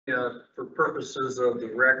For purposes of the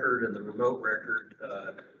record and the remote record,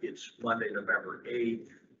 it's Monday, November 8th.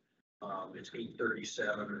 It's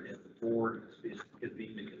 8:37, and the board is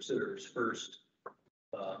convened to consider its first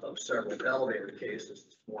of several elevator cases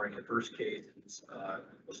this morning. The first case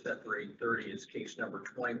was set for 8:30. It's case number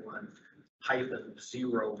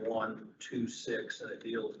 21-0126, and it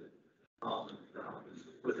deals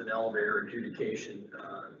with an elevator adjudication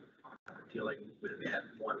dealing with at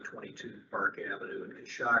 122 Park Avenue in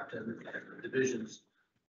Coshocton, and the divisions,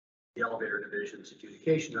 the elevator division's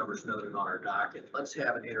adjudication numbers noted on our docket. Let's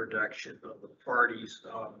have an introduction of the parties.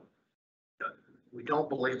 We don't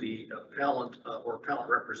believe the appellant or appellant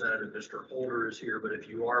representative, Mr. Holder, is here, but if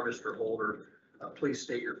you are Mr. Holder, please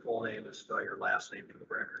state your full name and spell your last name for the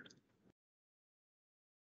record.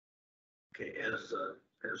 Okay, as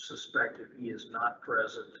suspected, he is not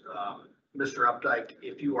present. Mr. Updike,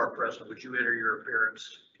 if you are present, would you enter your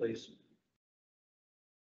appearance, please?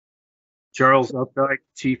 Charles Updike,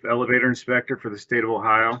 Chief Elevator Inspector for the state of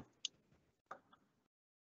Ohio.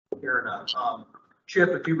 Fair enough.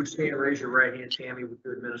 Chip, if you would stand and raise your right hand, Tammy, would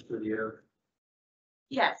you administer the oath?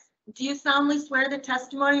 Yes. Do you solemnly swear the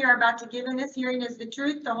testimony you're about to give in this hearing is the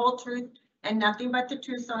truth, the whole truth, and nothing but the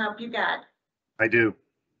truth, so help you God? I do.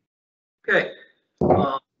 Okay.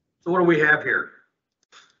 So what do we have here?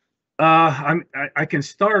 I can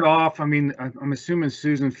start off. I mean, I'm assuming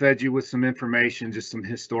Susan fed you with some information, just some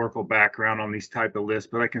historical background on these type of lists,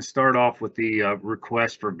 but I can start off with the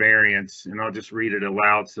request for variance, and I'll just read it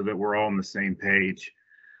aloud so that we're all on the same page.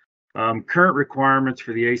 Current requirements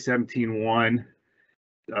for the A17-1,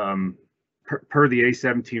 per the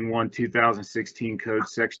A17-1 2016 code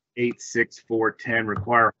section 86410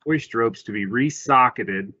 require hoist ropes to be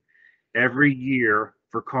re-socketed every year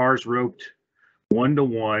for cars roped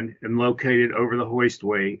 1-to-1 and located over the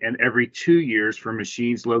hoistway, and every 2 years for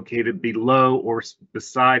machines located below or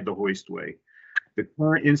beside the hoistway. The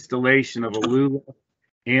current installation of a Lula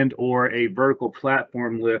and or a vertical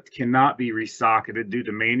platform lift cannot be resocketed due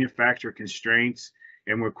to manufacturer constraints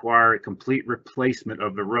and require a complete replacement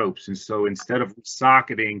of the ropes. And so instead of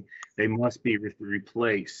socketing, they must be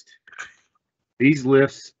replaced. These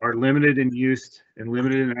lifts are limited in use and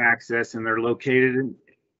limited in access, and they're located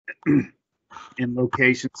in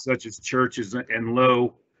locations such as churches and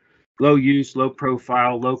low use, low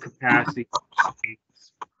profile, low capacity.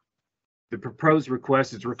 The proposed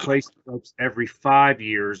request is replace ropes every 5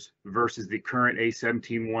 years versus the current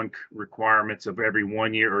A17-1 requirements of every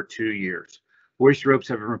 1 year or 2 years. Hoist ropes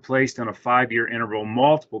have been replaced on a 5-year interval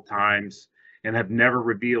multiple times and have never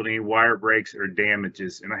revealed any wire breaks or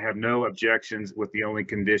damages. And I have no objections with the only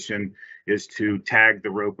condition is to tag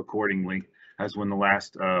the rope accordingly as when the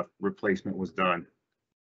last replacement was done.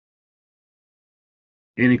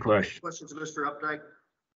 Any questions? Questions, Mr. Updike?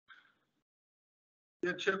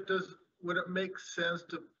 Yeah, Chip, would it make sense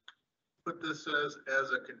to put this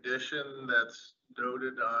as a condition that's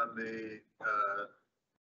noted on the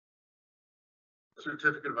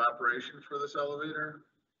certificate of operation for this elevator?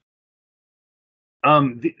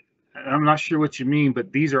 I'm not sure what you mean,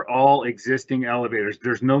 but these are all existing elevators.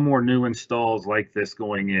 There's no more new installs like this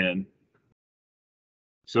going in.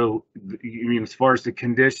 So you mean as far as the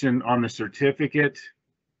condition on the certificate?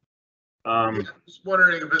 I'm just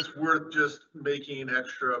wondering if it's worth just making an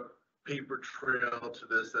extra paper trail to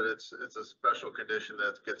this, that it's a special condition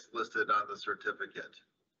that gets listed on the certificate.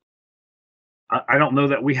 I don't know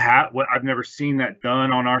that we have. I've never seen that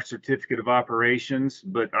done on our certificate of operations,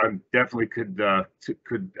 but I definitely could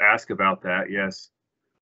ask about that. Yes.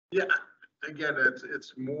 Yeah. Again,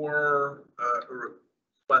 it's more a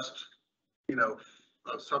request,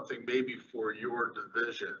 of something maybe for your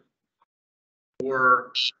division,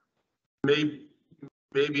 or maybe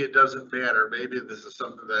it doesn't matter. Maybe this is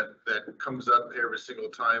something that comes up every single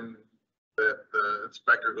time that the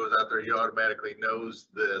inspector goes out there. He automatically knows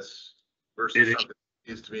this versus something that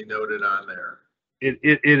needs to be noted on there.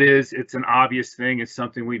 It's an obvious thing. It's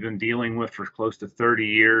something we've been dealing with for close to 30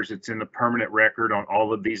 years. It's in the permanent record on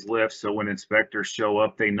all of these lifts. So when inspectors show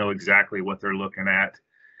up, they know exactly what they're looking at.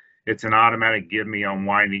 It's an automatic give me on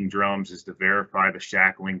winding drums is to verify the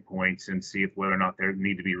shackling points and see if whether or not they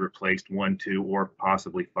need to be replaced 1, 2, or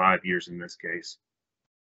possibly 5 years in this case.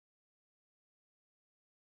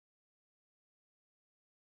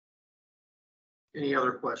 Any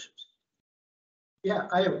other questions? Yeah,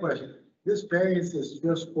 I have a question. This variance is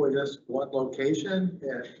just for this one location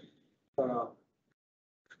at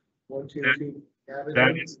 122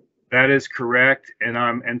 Avenue? That is correct, and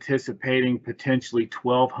I'm anticipating potentially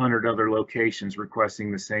 1,200 other locations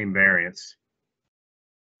requesting the same variance.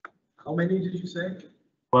 How many did you say?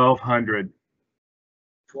 1,200.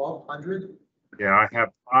 1,200? Yeah, I have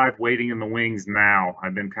 5 waiting in the wings now.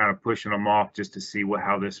 I've been kind of pushing them off just to see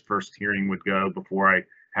how this first hearing would go before I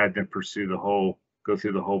had them go through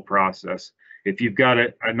the whole process. If you've got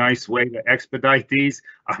a nice way to expedite these,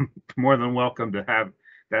 I'm more than welcome to have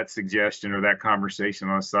that suggestion or that conversation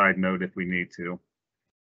on a side note if we need to.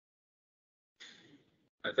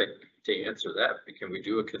 I think to answer that, can we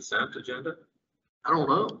do a consent agenda? I don't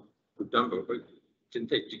know. We've done, but didn't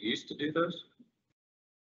they used to do those?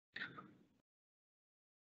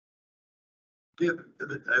 Yeah,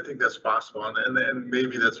 I think that's possible, and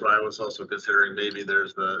maybe that's what I was also considering, maybe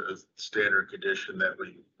there's the standard condition that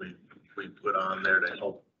we put on there to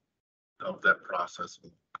help that process.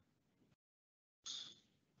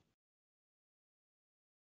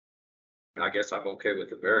 I guess I'm okay with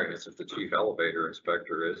the variance if the chief elevator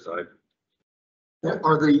inspector is. Are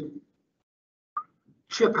the,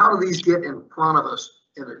 Chip, how do these get in front of us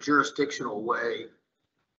in a jurisdictional way?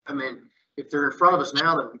 I mean, if they're in front of us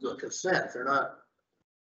now, then we go consent. If they're not,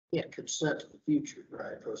 can't consent to the future,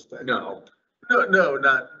 right? Prospective. No, No,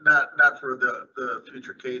 not for the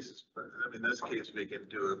future cases, but I mean, this case we can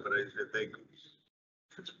do it, but I think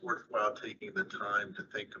it's worthwhile taking the time to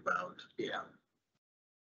think about Yeah.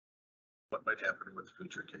 what might happen with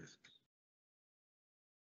future cases.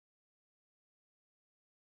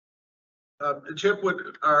 Chip,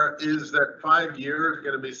 is that 5 years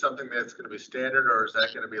going to be something that's going to be standard, or is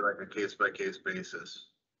that going to be like a case by case basis?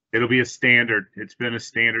 It'll be a standard. It's been a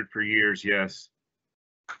standard for years, yes.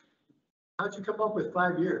 How'd you come up with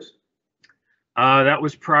 5 years? That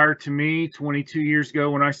was prior to me, 22 years ago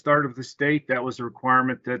when I started with the state. That was a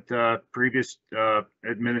requirement that previous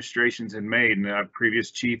administrations had made and the previous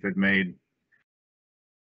chief had made.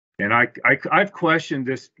 And I've questioned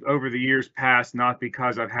this over the years past, not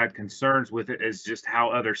because I've had concerns with it, as just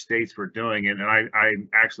how other states were doing it. And I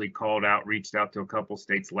actually reached out to a couple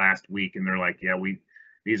states last week, and they're like, yeah,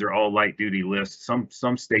 these are all light duty lists.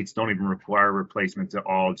 Some states don't even require replacements at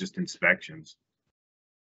all, just inspections.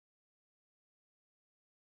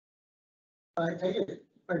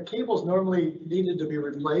 Are cables normally needed to be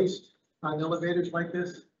replaced on elevators like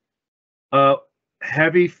this?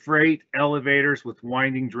 Heavy freight elevators with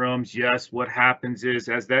winding drums, yes. What happens is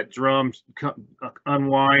as that drum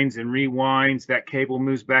unwinds and rewinds, that cable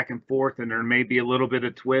moves back and forth, and there may be a little bit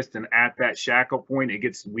of twist, and at that shackle point, it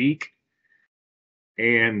gets weak.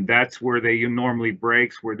 And that's where they normally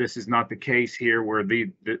breaks, where this is not the case here, where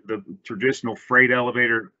the traditional freight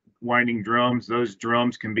elevator winding drums, those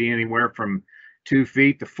drums can be anywhere from 2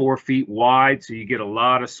 feet to 4 feet wide. So you get a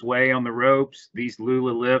lot of sway on the ropes. These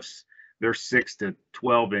Lula lifts, they're 6 to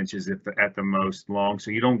 12 inches at the most long.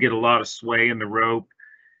 So you don't get a lot of sway in the rope.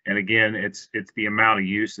 And again, it's the amount of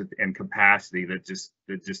use and capacity that just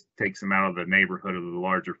takes them out of the neighborhood of the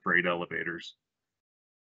larger freight elevators.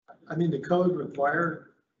 I mean, the code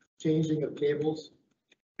require changing of cables.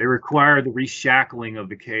 They require the reshackling of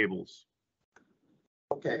the cables.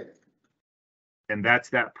 Okay, And that's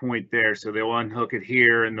that point there. So they'll unhook it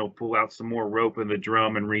here and they'll pull out some more rope in the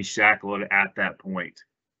drum and reshackle it at that point.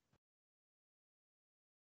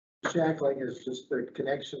 shackling is just the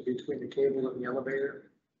connection between the cable and the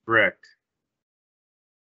elevator. Correct.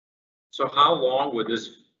 so how long would this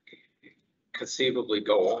conceivably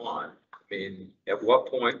go on? I mean, at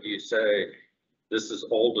what point do you say this is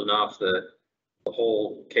old enough that the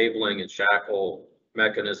whole cabling and shackle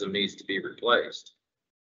mechanism needs to be replaced?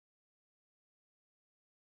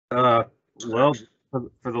 Well,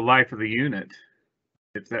 for the life of the unit,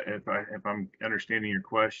 if I'm understanding your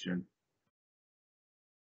question.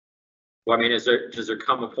 Well, I mean, does there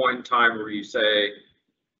come a point in time where you say,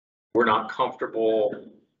 we're not comfortable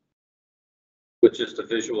with just a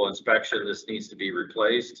visual inspection, this needs to be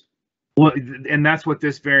replaced? Well, and that's what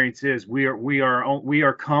this variance is. We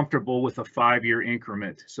are comfortable with a 5-year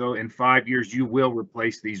increment. So in 5 years, you will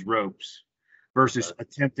replace these ropes versus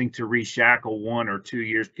attempting to reshackle 1 or 2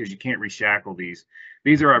 years, because you can't reshackle these.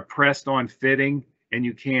 These are a pressed on fitting and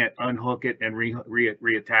you can't unhook it and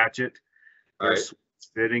reattach it. Right.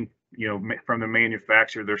 Fitting, from the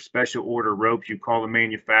manufacturer. They're special order ropes. You call the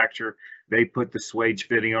manufacturer, they put the swage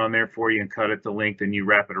fitting on there for you and cut it to length, and you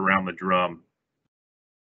wrap it around the drum.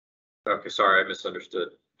 Okay, sorry, I misunderstood.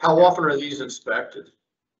 How often are these inspected?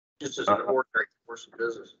 Just as an ordinary course of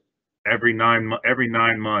business? Every 9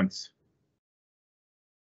 months.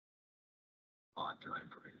 Odd time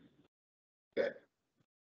frame. Okay.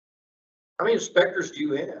 How many inspectors do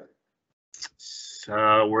you have?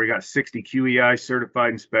 So we got 60 QEI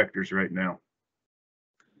certified inspectors right now.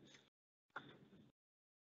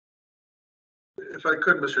 If I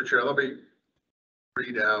could, Mr. Chair, let me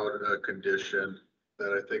read out a condition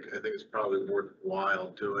that I think is probably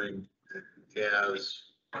worthwhile doing. as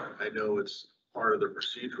I know it's part of the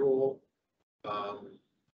procedural,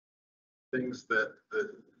 things that the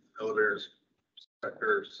elevators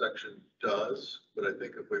or section does, but I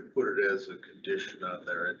think if we put it as a condition on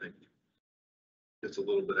there, I think it's a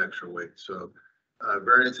little bit extra weight. So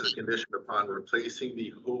variance is conditioned upon replacing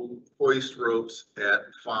the hoist ropes at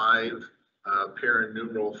 5 parent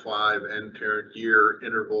numeral 5 and parent year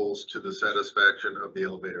intervals to the satisfaction of the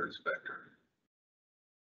elevator inspector.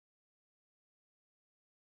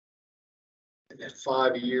 And that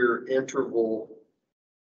 5-year interval,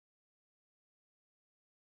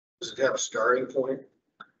 does it have a starting point?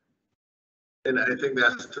 And I think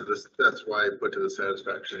that's why I put to the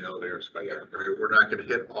satisfaction of the elevator inspector. Right? We're not gonna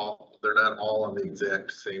hit all, they're not all on the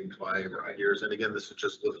exact same 5 years. And again, this is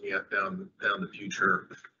just looking at down the future.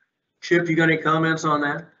 Chip, you got any comments on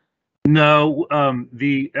that? No,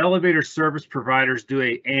 the elevator service providers do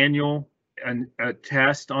a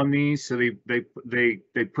test on these. So they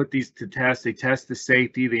put these to test. They test the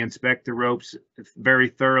safety. They inspect the ropes very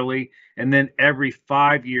thoroughly. And then every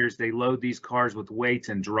 5 years, they load these cars with weights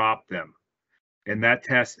and drop them. And that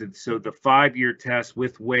tested. So the 5-year test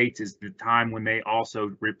with weights is the time when they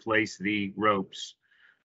also replace the ropes,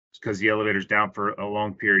 because the elevator's down for a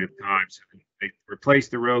long period of time. So they replace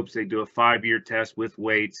the ropes. They do a 5-year test with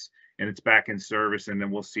weights, and it's back in service. And then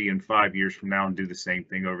we'll see in 5 years from now and do the same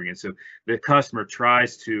thing over again. So the customer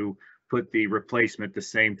tries to put the replacement the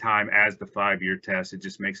same time as the 5-year test. It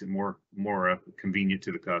just makes it more convenient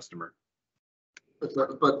to the customer. But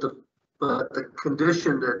the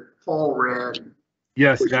condition that Paul read,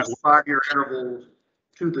 Yes, which that is 5-year intervals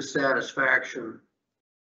to the satisfaction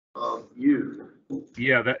of you.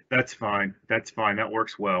 yeah, that's fine. That's fine. That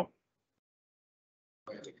works well.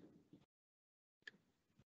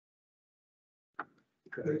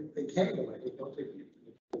 They tag them, I think, don't they?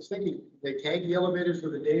 I was thinking, they tag the elevators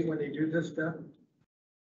with a date when they do this stuff?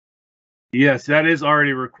 Yes, that is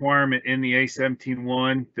already a requirement in the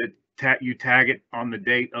A17-1 that you tag it on the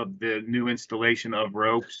date of the new installation of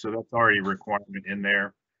ropes. So that's already a requirement in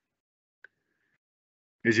there.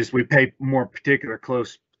 It's just we pay more particular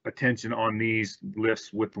close attention on these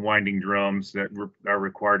lifts with the winding drums that are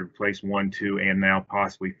required to replace 1, 2, and now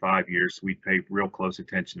possibly 5 years. We pay real close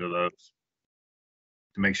attention to those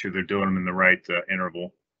to make sure they're doing them in the right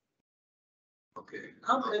interval. Okay.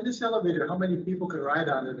 In this elevator, how many people can ride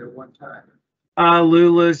on it at one time?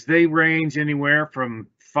 Lulas, they range anywhere from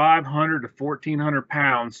 500 to 1,400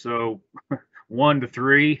 pounds. So 1 to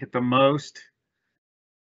 3 at the most.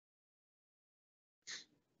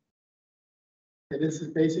 And this is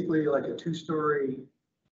basically like a 2-story.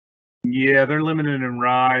 Yeah, they're limited in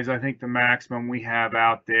rise. I think the maximum we have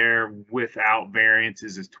out there without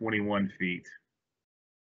variances is 21 feet.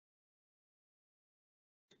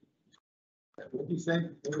 What did you say?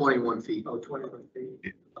 21 feet. Oh, 21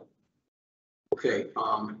 feet. Okay,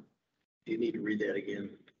 you need to read that again.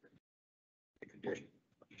 The condition.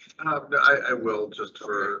 No, I will, just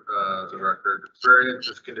for the record. Variance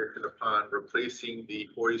is conditioned upon replacing the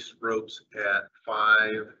hoist ropes at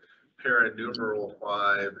 5 parent numeral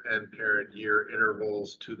 5 and parent year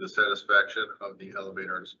intervals to the satisfaction of the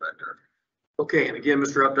elevator inspector. Okay, and again,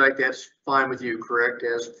 Mr. Updike, that's fine with you, correct,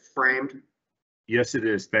 as framed? Yes, it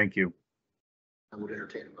is. Thank you. I would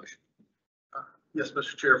entertain a motion. Yes,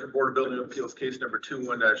 Mr. Chair, for Board of Building Appeals, case number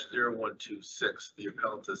 21-0126, the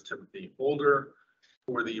appellant is Timothy Holder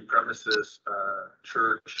for the premises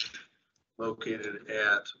church located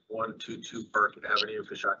at 122 Park Avenue,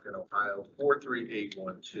 Coshocton, Ohio,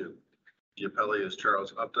 43812. The appellee is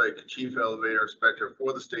Charles Updike, Chief Elevator Inspector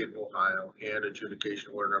for the state of Ohio, and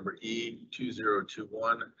adjudication order number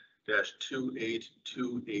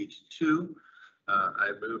E2021-28282.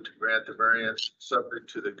 I move to grant the variance subject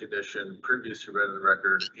to the condition previously read in the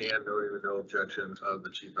record and noting no objections of the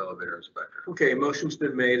chief elevator inspector. Okay, motion's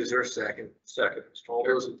been made. Is there a second? Second. All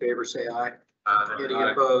those in favor say aye. Any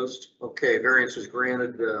Aye. opposed? Okay, variance is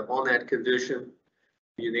granted on that condition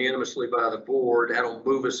unanimously by the board. That'll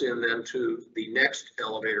move us in then to the next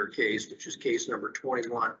elevator case, which is case number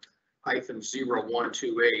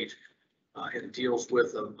 21-0128. And it deals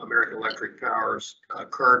with American Electric Power's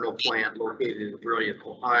Cardinal plant located in Brilliant,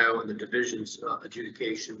 Ohio, and the division's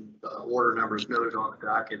adjudication order numbers noted on the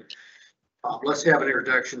docket. Let's have an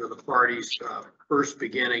introduction of the parties, first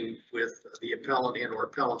beginning with the appellant and or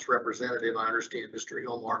appellant's representative. I understand Mr.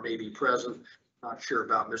 Hilmar may be present. Not sure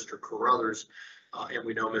about Mr. Carruthers, and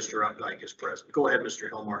we know Mr. Updike is present. Go ahead, Mr.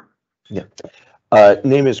 Hilmar. Yeah.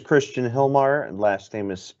 Name is Christian Hilmar, and last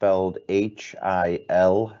name is spelled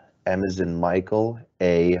H-I-L, M as in Michael,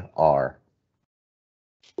 A-R.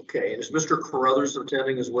 Okay, and is Mr. Carruthers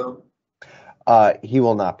attending as well? He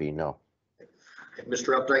will not be, no.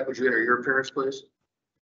 Mr. Updike, would you enter your appearance, please?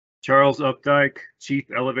 Charles Updike, Chief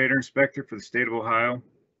Elevator Inspector for the state of Ohio.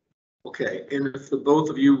 Okay, and if the both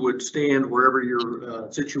of you would stand wherever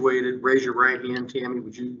you're situated, raise your right hand. Tammy,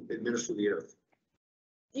 would you administer the oath?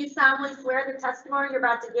 Do you solemnly swear the testimony you're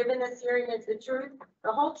about to give in this hearing is the truth,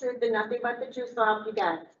 the whole truth, and nothing but the truth, so help you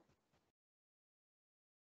God?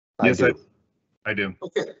 Yes, I do.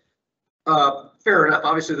 Okay. Fair enough.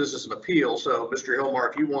 Obviously, this is an appeal, so Mr.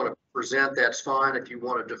 Hilmar, if you want to present, that's fine. If you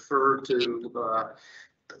want to defer to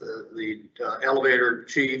the elevator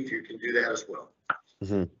chief, you can do that as well.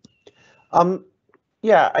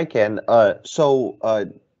 Yeah, I can. So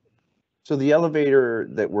the elevator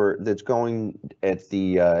that's going at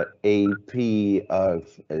the AEP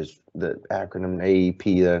is the acronym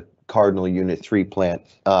AEP, the Cardinal Unit 3 plant.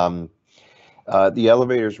 The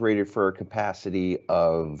elevator is rated for a capacity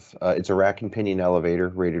of, it's a rack and pinion elevator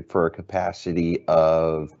rated for a capacity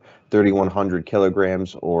of 3,100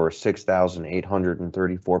 kilograms or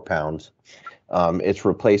 6,834 pounds. It's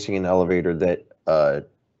replacing an elevator that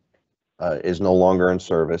is no longer in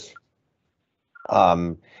service.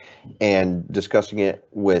 And discussing it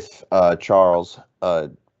with Charles,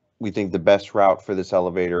 we think the best route for this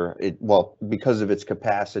elevator, because of its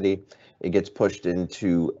capacity, it gets pushed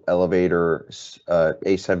into elevator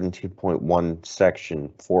A17.1 section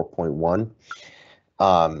 4.1.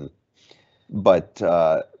 But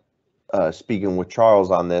speaking with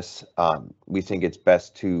Charles on this, we think it's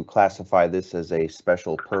best to classify this as a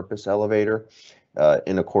special purpose elevator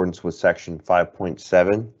in accordance with section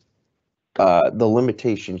 5.7. The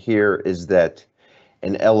limitation here is that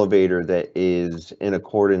an elevator that is in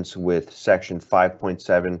accordance with section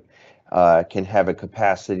 5.7 can have a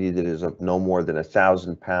capacity that is of no more than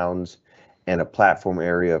 1,000 pounds and a platform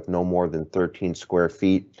area of no more than 13 square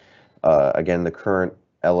feet. Again, the current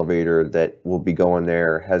elevator that will be going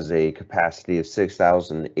there has a capacity of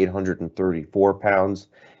 6,834 pounds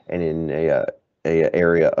and in a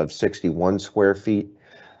area of 61 square feet.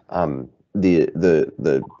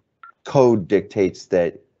 The code dictates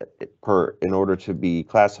that in order to be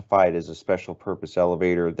classified as a special purpose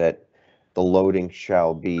elevator, that the loading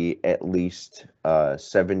shall be at least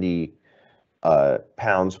 70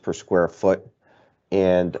 pounds per square foot.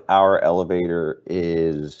 And our elevator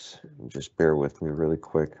is, just bear with me really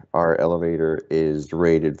quick, our elevator is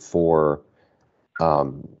rated for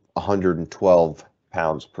 112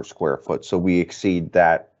 pounds per square foot. So we exceed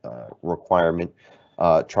that requirement.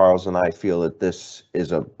 Charles and I feel that this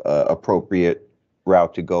is a appropriate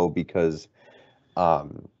route to go because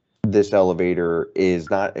this elevator is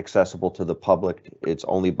not accessible to the public. It's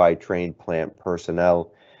only by trained plant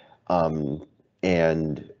personnel.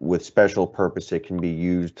 And with special purpose, it can be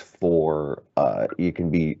used for, it can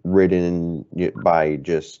be ridden by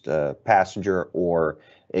just passenger, or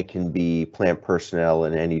it can be plant personnel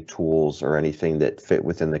and any tools or anything that fit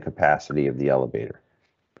within the capacity of the elevator.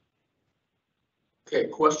 Okay,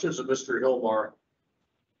 questions of Mr. Hilmar?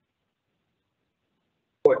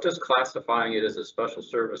 What does classifying it as a special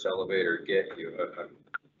service elevator get you? I'm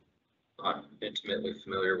not intimately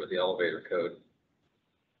familiar with the elevator code.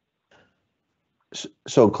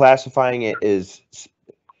 So classifying it as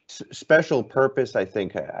special purpose, I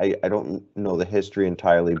think, I don't know the history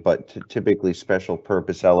entirely, but typically special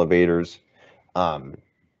purpose elevators,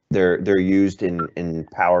 they're used in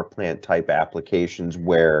power plant type applications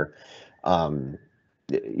where, the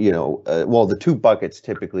two buckets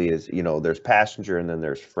typically is, there's passenger and then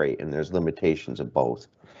there's freight, and there's limitations of both.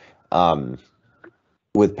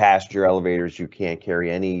 With passenger elevators, you can't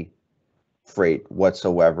carry any freight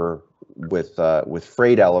whatsoever. With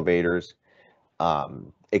freight elevators,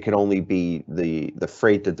 it can only be the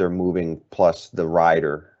freight that they're moving plus the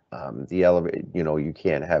rider. The elevator, you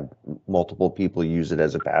can't have multiple people use it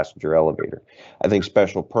as a passenger elevator. I think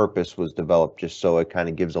special purpose was developed just so it kind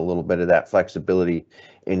of gives a little bit of that flexibility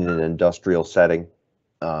in an industrial setting,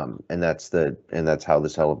 and that's how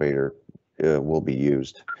this elevator will be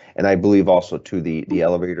used. And I believe also too the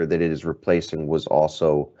elevator that it is replacing was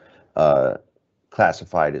also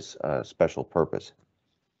classified as special purpose.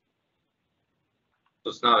 So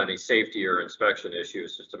it's not any safety or inspection issue.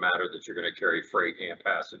 It's just a matter that you're going to carry freight and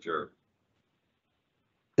passenger.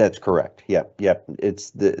 That's correct. Yep.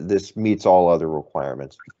 This meets all other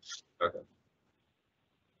requirements. Okay.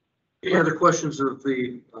 Any other questions of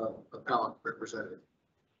the appellant representative?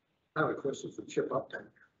 I have a question for Chip Updike.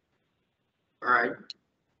 All right.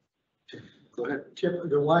 Go ahead. Chip,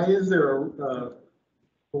 why is there a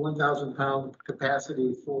 1,000 pound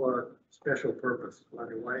capacity for special purpose? Why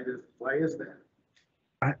is that?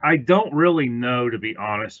 I don't really know, to be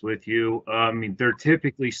honest with you. I mean, they're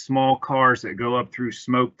typically small cars that go up through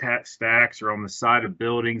stacks or on the side of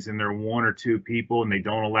buildings, and they're one or two people, and they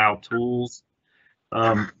don't allow tools.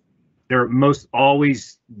 They're most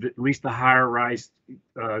always, at least the higher rise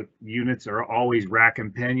units are always rack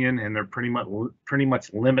and pinion, and they're pretty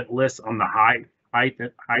much limitless on the height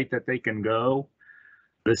that they can go.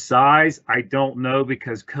 The size, I don't know,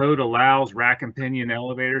 because code allows rack and pinion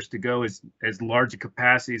elevators to go as large a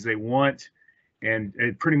capacity as they want and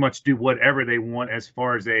pretty much do whatever they want as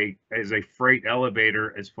far as a freight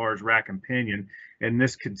elevator, as far as rack and pinion. And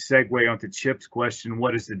this could segue onto Chip's question: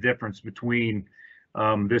 what is the difference between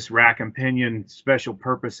this rack and pinion special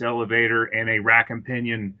purpose elevator and a rack and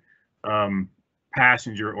pinion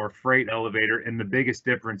passenger or freight elevator? And the biggest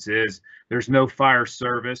difference is there's no fire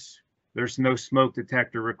service. There's no smoke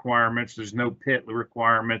detector requirements. There's no pit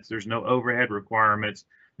requirements. There's no overhead requirements.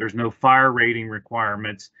 There's no fire rating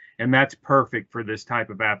requirements. And that's perfect for this type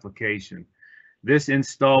of application. This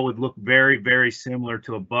install would look very, very similar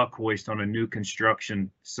to a buck hoist on a new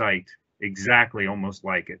construction site. Exactly, almost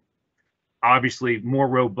like it. Obviously more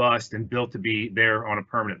robust and built to be there on a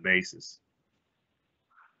permanent basis.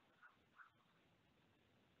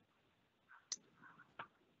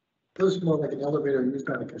 This is more like an elevator used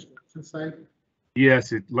on a construction site.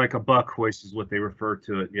 Yes, like a buck hoist is what they refer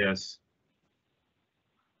to it. Yes.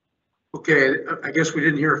 Okay, I guess we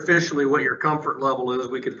didn't hear officially what your comfort level is.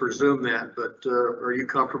 We could presume that, but are you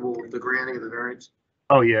comfortable with the granting of the variance?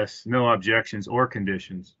 Oh, yes. No objections or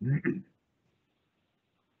conditions. Any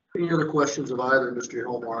other questions of either Mr.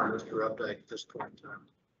 Hillmore or Mr. Updike at this point in time?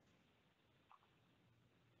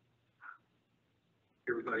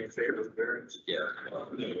 Everybody in favor of the variance? Yeah.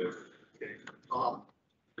 Okay.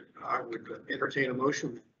 I would entertain a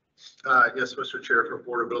motion. Yes, Mr. Chair, for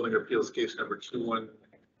Board of Building Appeals, case number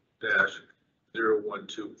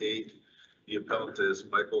 21-0128. The appellant is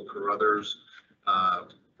Michael Carruthers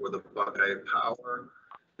for the Buckeye Power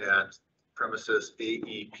at premises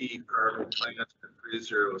AEP Cardinal Plant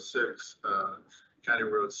 306 County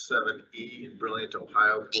Road 7E in Brilliant,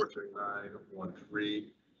 Ohio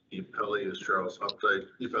 43913. The appellee is Charles Updike,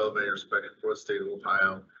 Chief Elevator Inspector for the State of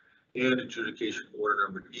Ohio, and adjudication order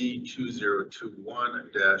number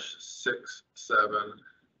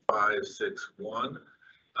E2021-67561.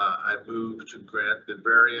 I move to grant the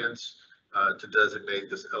variance to designate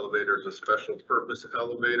this elevator as a special purpose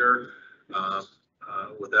elevator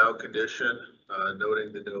without condition,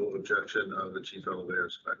 noting the no objection of the Chief Elevator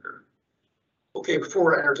Inspector. Okay,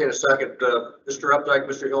 before I entertain a second, Mr. Updike,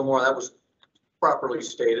 Mr. Hillmore, that was properly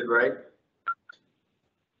stated, right?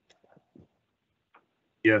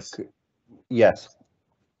 Yes. Yes.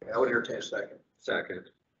 I would entertain a second. Second.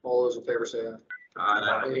 All those in favor say aye.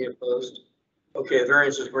 Aye. Any opposed? Okay,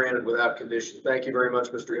 variance is granted without condition. Thank you very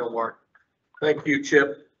much, Mr. Hillmore. Thank you,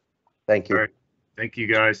 Chip. Thank you. All right. Thank you,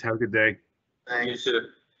 guys. Have a good day. You Thanks. too.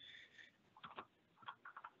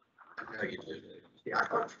 Yeah, I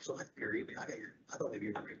thought so. I thought maybe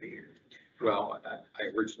you were gonna be here. Well, I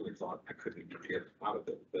originally thought I couldn't get out of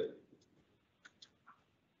it, but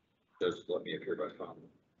just let me appear by phone.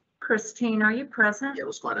 Christine, are you present? Yeah,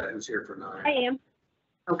 let's find out who's here for 9. I am.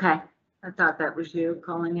 Okay, I thought that was you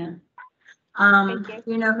calling in. Thank you.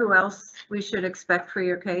 You know who else we should expect for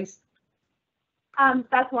your case?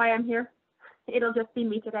 That's why I'm here. It'll just be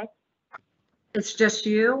me today. It's just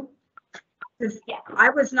you? 'Cause Yeah. I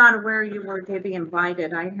was not aware you were to be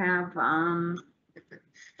invited. I have,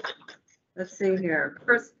 let's see here,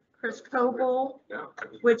 Chris Coble, Yeah.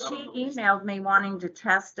 which he emailed me wanting to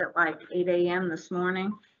test at like 8 a.m. this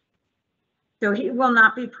morning. So he will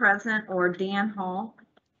not be present, or Dan Hall.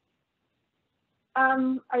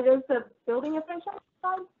 Are those the building officials?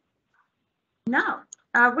 No.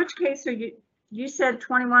 Which case are you? You said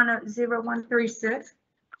 21-0136?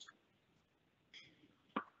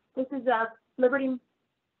 This is Liberty,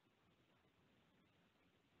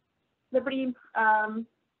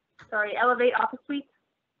 Elevate Office Suite.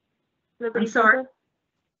 Liberty I'm sorry? Center.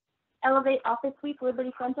 Elevate Office Suite,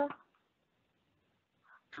 Liberty Center.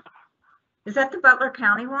 Is that the Butler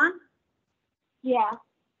County one? Yeah.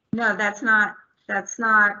 No, that's not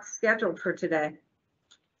scheduled for today.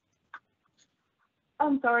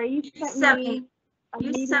 I'm sorry, you You sent sent me. me, a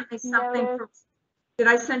you meeting sent me something notice. for, did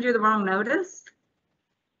I send you the wrong notice?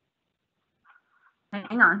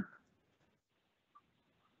 Hang on.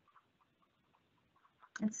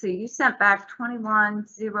 Let's see, you sent back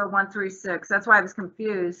 21-0136. That's why I was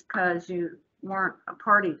confused, because you weren't a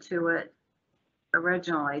party to it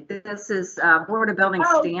originally. This is Board of Building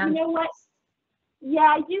Oh, you stand. know what?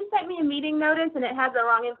 Yeah, you sent me a meeting notice and it had the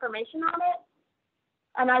wrong information on it.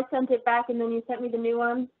 and I sent it back, and then you sent me the new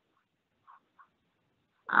one.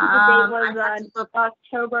 The date I was have to look.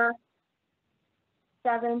 October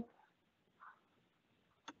 7th.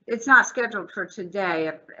 It's not scheduled for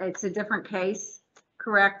today. It's a different case,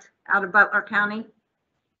 correct? Out of Butler County?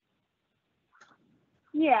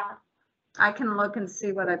 Yeah. I can look and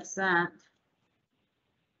see what I've sent.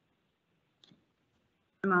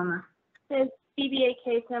 A moment. It's CBA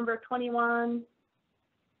case number 21-0131.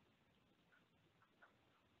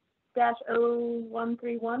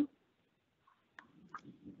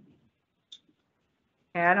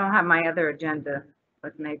 Okay, I don't have my other agenda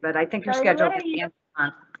with me, but I think you're So scheduled what at are you- the end of the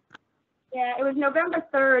month. Yeah, it was November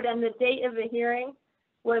 3rd, and the date of the hearing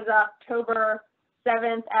was October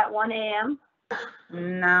 7th at 1 a.m.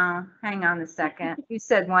 No, hang on a second. You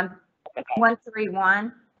said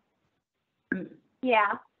 131? Yeah,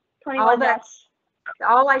 All 21 that's,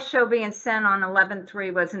 all I show being sent on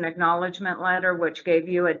 11/3 was an acknowledgement letter, which gave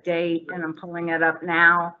you a date, and I'm pulling it up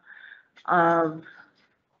now, of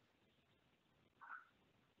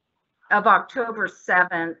October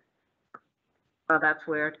 7th. Oh, that's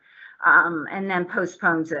weird. And then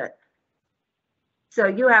postpones it. So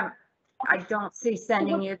you have, I don't see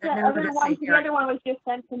sending you the The other notice. one, of the hearing. other one was just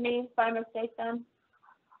sent to me by mistake then.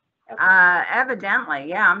 Okay. Evidently,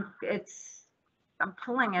 yeah, I'm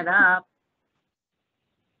pulling it up.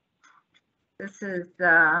 This is,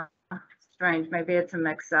 strange, maybe it's a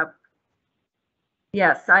mix-up.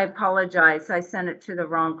 Yes, I apologize, I sent it to the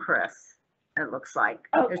wrong Chris, it looks like.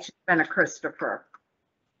 Okay. It should have been a Christopher.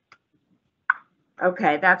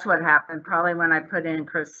 Okay, that's what happened, probably when I put in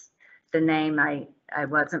Chris, the name, I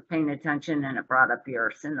wasn't paying attention and it brought up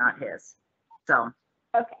yours and not his. So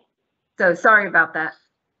Okay. sorry about that.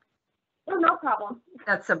 Oh, no problem.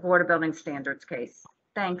 That's a Board of Building Standards case.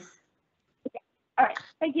 Thanks. All right.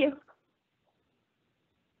 Thank you.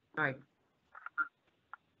 All right.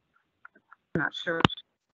 Not sure.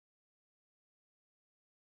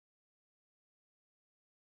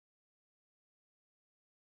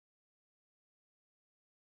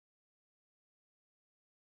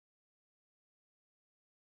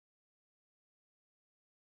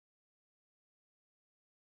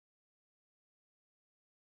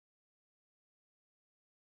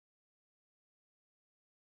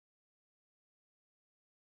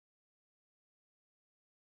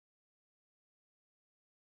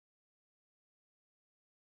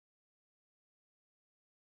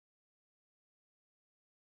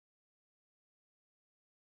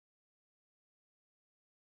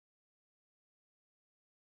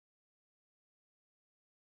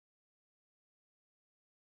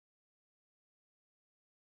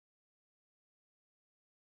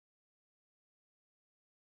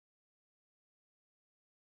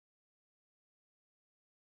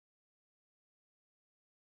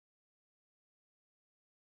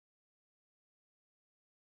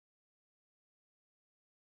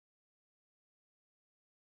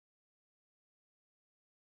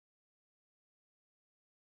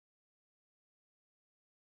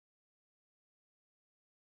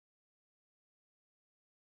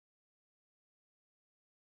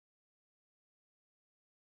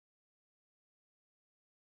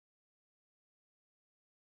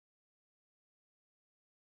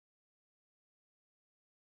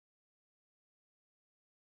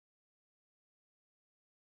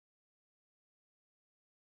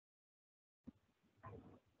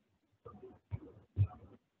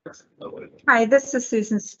 Hi, this is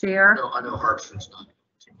Susan Steer. I know Hartson's not.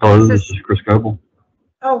 Hello, this is Chris Coble.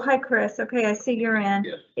 Oh, hi, Chris. Okay, I see you're in.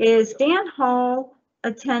 Yeah. Is Dan Hall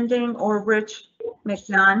attending or Rich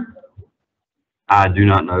McNunn? I do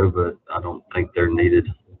not know, but I don't think they're needed.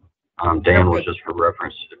 Dan was Okay. just for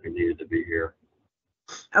reference if he needed to be here.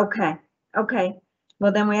 Okay, okay.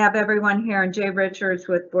 Well, then we have everyone here, and Jay Richards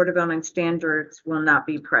with Board of Building Standards will not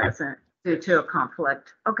be present due to a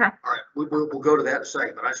conflict. Okay. All right, we'll go to that in a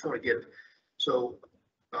second, but I just want to get, so,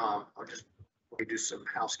 let me do some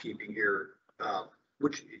housekeeping here.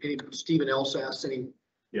 Stephen Elsass, any?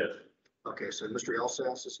 Yes. Okay, so Mr.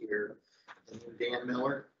 Elsass is here, and then Dan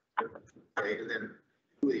Miller. Okay, and then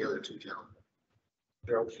who are the other two gentlemen?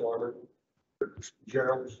 Gerald Schwarman.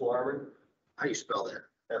 Gerald Schwarman, How do you spell that?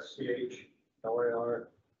 SCHLAR,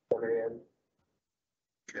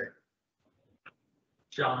 Okay,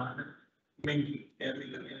 John Menke,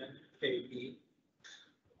 MENKE.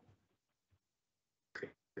 okay.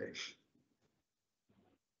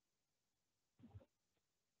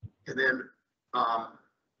 And then,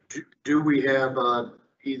 do we have,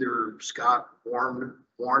 either Scott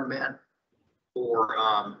Warnman or,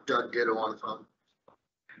 Doug Ditto on the phone?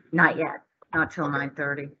 Not yet, not till Okay.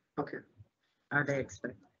 9:30. Okay, Are they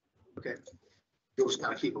expecting? okay. You'll just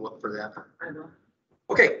kind of keep a look for that.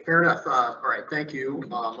 Okay, fair enough. All right, thank you.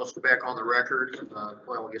 Let's go back on the record.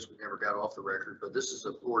 Well, I guess we never got off the record, but this is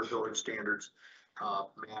a Board of Building Standards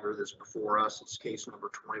matter that's before us. It's case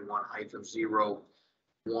number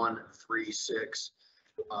 21-0136.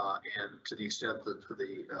 And to the extent that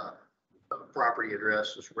the property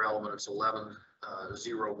address is relevant, it's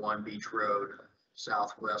 1101 Beach Road,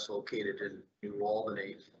 Southwest, located in New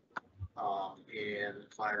Albany. And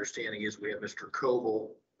my understanding is we have Mr.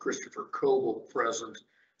 Coble, Christopher Coble present,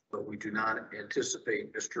 but we do not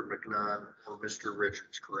anticipate Mr. McNunn or Mr.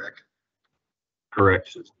 Richards, correct?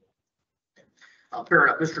 Correct. Fair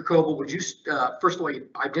enough. Mr. Coble, would you, first of all,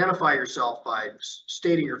 identify yourself by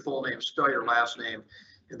stating your full name, spell your last name,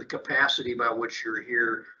 and the capacity by which you're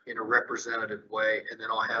here in a representative way, and then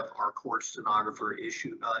I'll have our court stenographer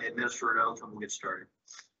administer an oath and we'll get started.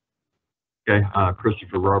 Okay,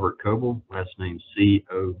 Christopher Robert Coble, last name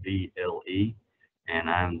Coble, and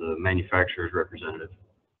I'm the manufacturer's representative.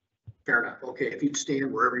 Fair enough. Okay, if you'd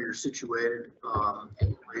stand wherever you're situated,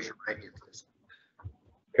 and raise your right hand, please.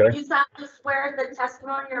 Okay. You solemnly swear the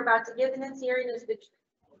testimony you're about to give in this hearing is the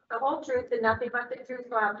whole truth and nothing but the truth,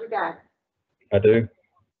 so help you God. I do.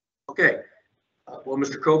 Okay. Well,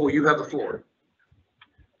 Mr. Coble, you have the floor.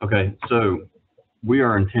 Okay, so we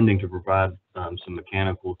are intending to provide some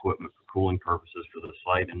mechanical equipment for cooling purposes for the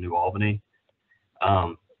site in New Albany.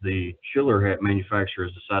 The chiller manufacturer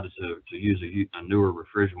has decided to use a newer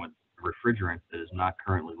refrigerant that is not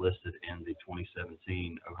currently listed in the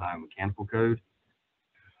 2017 Ohio Mechanical Code.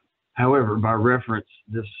 However, by reference,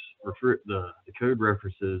 the code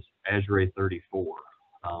references ASHRAE 34,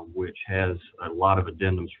 which has a lot of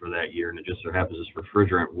addendums for that year, and it just so happens this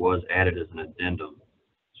refrigerant was added as an addendum.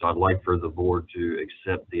 So I'd like for the board to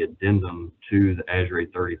accept the addendum to the ASHRAE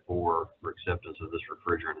 34 for acceptance of this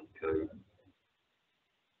refrigerant in the code.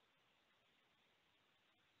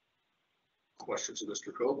 Questions of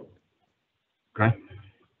Mr. Coble? Okay.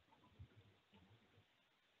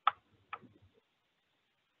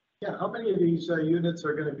 Yeah, how many of these units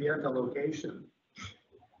are gonna be at the location?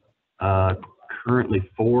 Currently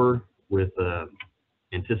 4 with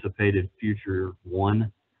anticipated future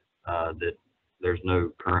 1 that there's no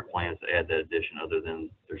current plans to add that addition other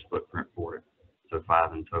than there's footprint for it. So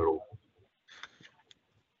 5 in total.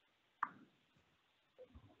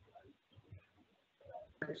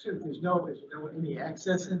 I assume there's no any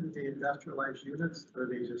access into the industrialized units, or are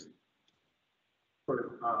they just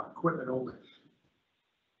for equipment only?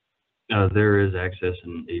 There is access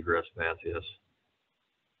and egress path, yes.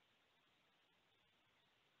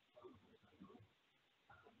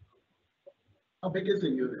 How big is the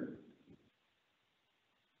unit?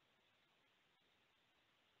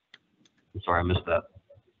 I'm sorry, I missed that.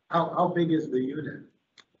 How big is the unit?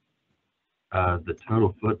 The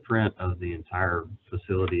total footprint of the entire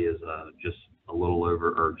facility is just a little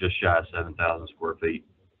over, or just shy of 7,000 square feet.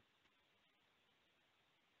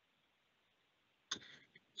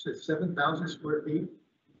 So 7,000 square feet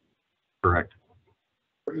Correct.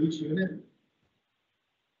 for each unit?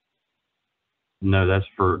 No, that's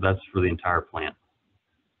for the entire plant.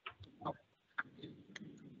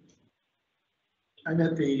 I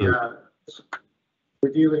meant we're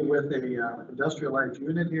dealing with a industrialized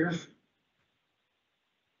unit here.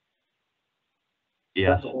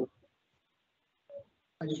 Yes.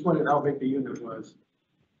 I just wondered how big the unit was.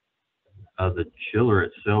 The chiller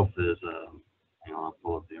itself is, hang on, I'll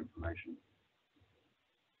pull up the information.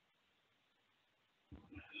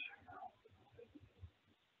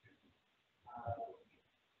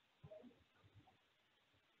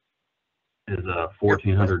 Is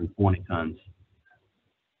 1,420 tons.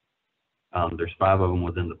 There's 5 of them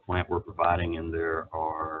within the plant we're providing, and there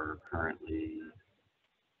are currently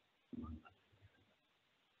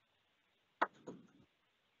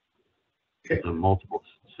it's a multiple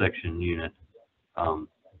section unit that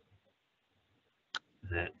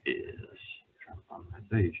is, trying to find my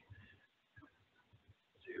page.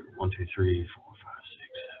 1, 2, 3, 4, 5, 6, 7,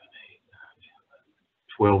 8, 9,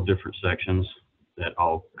 10, 12 different sections that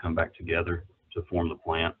all come back together to form the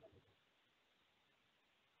plant.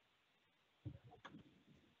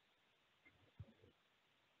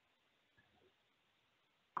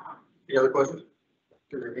 Any other questions?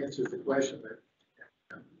 Because it answers the question that,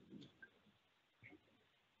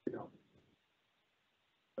 you know.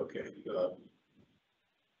 Okay.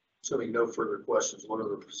 Assuming no further questions, what are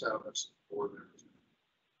the sentiments of the board members?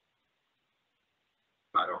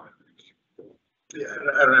 I don't have any. Yeah,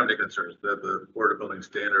 I don't have any concerns that the Board of Building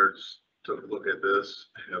Standards took a look at this,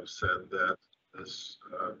 have said that this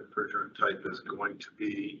refrigerant type is going to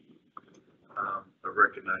be a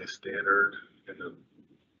recognized standard in the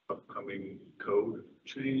upcoming code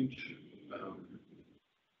change.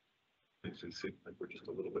 It seems like we're just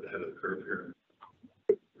a little bit ahead of the curve here.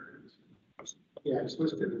 Yeah, it's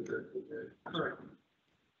listed in the current.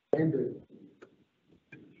 And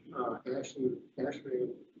Ashley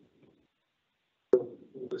will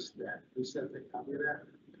list that. We sent the copy of that.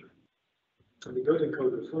 So the building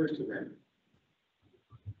code refers to that.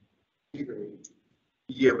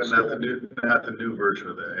 Yeah, but not the new version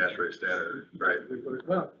of the ASHRAE standard, right?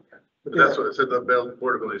 Well, But that's what it said. The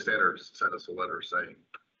Board of Building Standards sent us a letter saying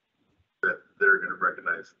that they're going to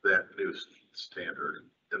recognize that new standard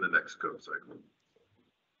in the next code cycle.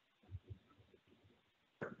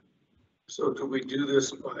 So do we do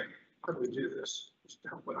this by, how do we do this?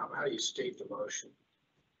 How do you state the motion?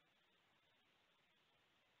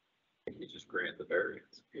 You just grant the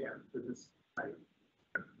variance. yeah, this is,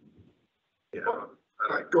 Yeah, All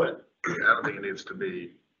right, go ahead. I don't think it needs to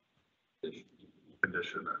be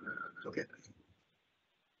conditioned on that. Okay.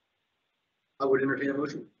 I would entertain a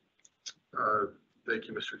motion. Thank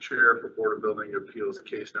you, Mr. Chair. For Board of Building Appeals,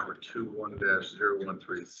 case number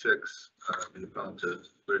 21-0136, the appellant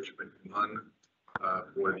is Rich McMunn,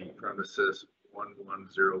 for the premises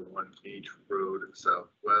 1101 Beach Road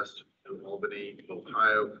Southwest, New Albany,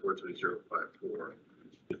 Ohio 43054.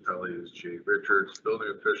 The appellee is Jay Richards, building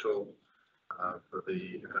official for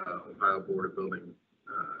the Ohio Board of Building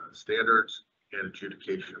Standards and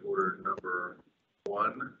Adjudication Order number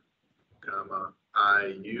 1,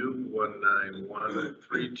 IU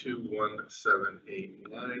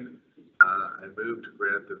 191321789. I move to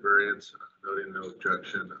grant the variance, noting no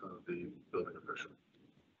objection of the building official.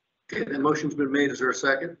 Okay, that motion's been made. Is there a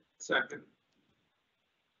second? Second.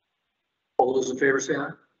 All those in favor say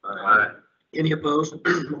aye. Aye. Any opposed?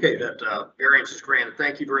 Okay, that variance is granted.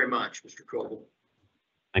 Thank you very much, Mr. Coble.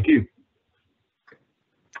 Thank you.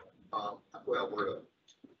 Well,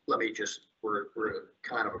 we're at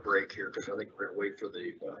kind of a break here because I think we're gonna wait for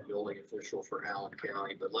the building official for Allen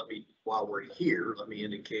County. But while we're here, let me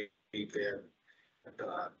indicate that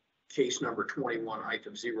case number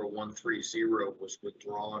 21-0130 was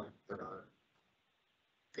withdrawn, I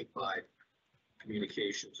think by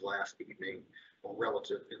communications last evening or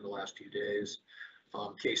relative in the last few days.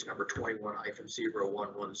 Case number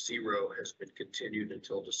 21-0110 has been continued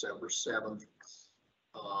until December 7th.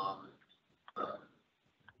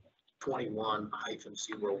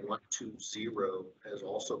 21-0120 has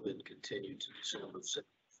also been continued to December 6th.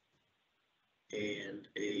 And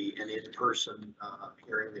an in-person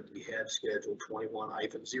hearing that we had scheduled,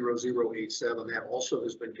 21-0087, that also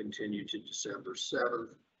has been continued to December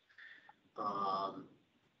 7th.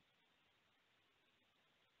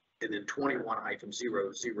 And then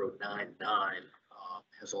 21-0099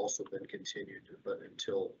 has also been continued, but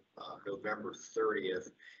until November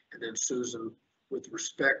 30th. And then Susan, with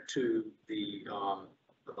respect to the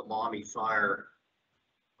Maumee fire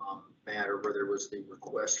matter where there was the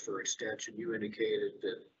request for extension, you indicated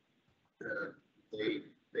that they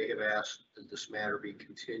have asked that this matter be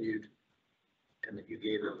continued and that you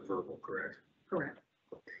gave them verbal, correct? Correct.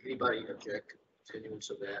 Okay. Anybody object to continuance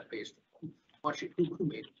of that based on who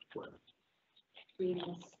made the request?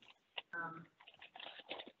 Greetings.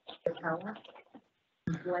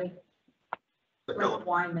 Blake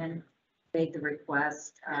Wyman made the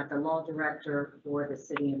request. The law director for the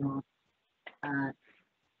city of Maumee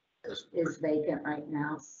is vacant right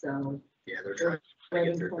now, so Yeah, they're trying to get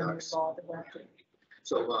waiting their for the ducks. law director.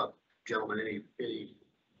 So, gentlemen, any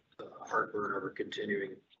heartburn over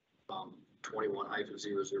continuing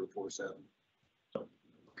 21-0047?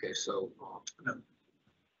 Okay, so No.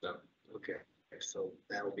 No. Okay, so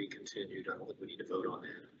that will be continued. I don't think we need to vote on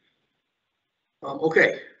that.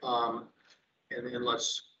 Okay, and then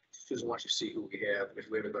Susan, why don't you see who we have, if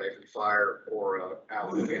we have anybody from fire or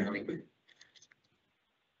Allen County. I'm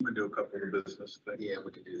gonna do a couple of business things. Yeah,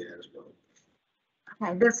 we can do that as well.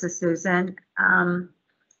 Okay, this is Susan.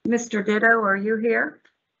 Mr. Ditto, are you here?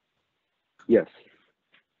 Yes,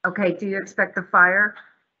 Okay, do you expect the fire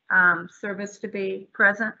service to be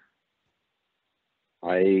present?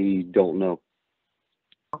 I don't know.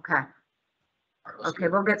 Okay, All right, let's okay,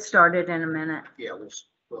 we'll get started in a minute. Yeah,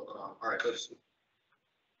 all right, let's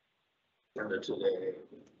send it today.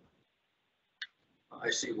 I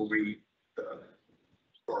see we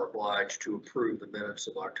are obliged to approve the minutes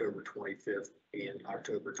of October 25th and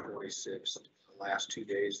October 26th, the last 2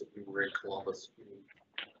 days that we were in Columbus.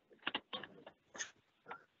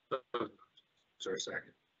 Is there a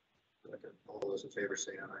second? All those in favor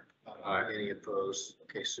say aye. Aye. Any opposed?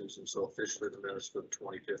 Okay, Susan, so officially the minutes for the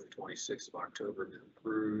 25th and 26th of October have been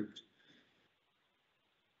approved.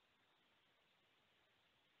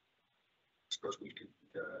 suppose we could,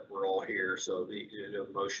 we're all here, so the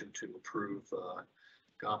motion to approve,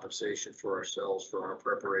 compensation for ourselves for our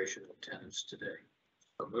preparation of attendance today.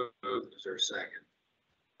 So moved. Is there a second?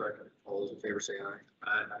 Second. All those in favor say aye.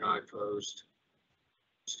 Aye. Any opposed?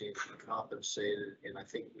 Abstained, compensated, and I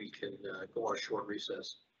think we can, go on a short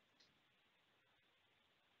recess.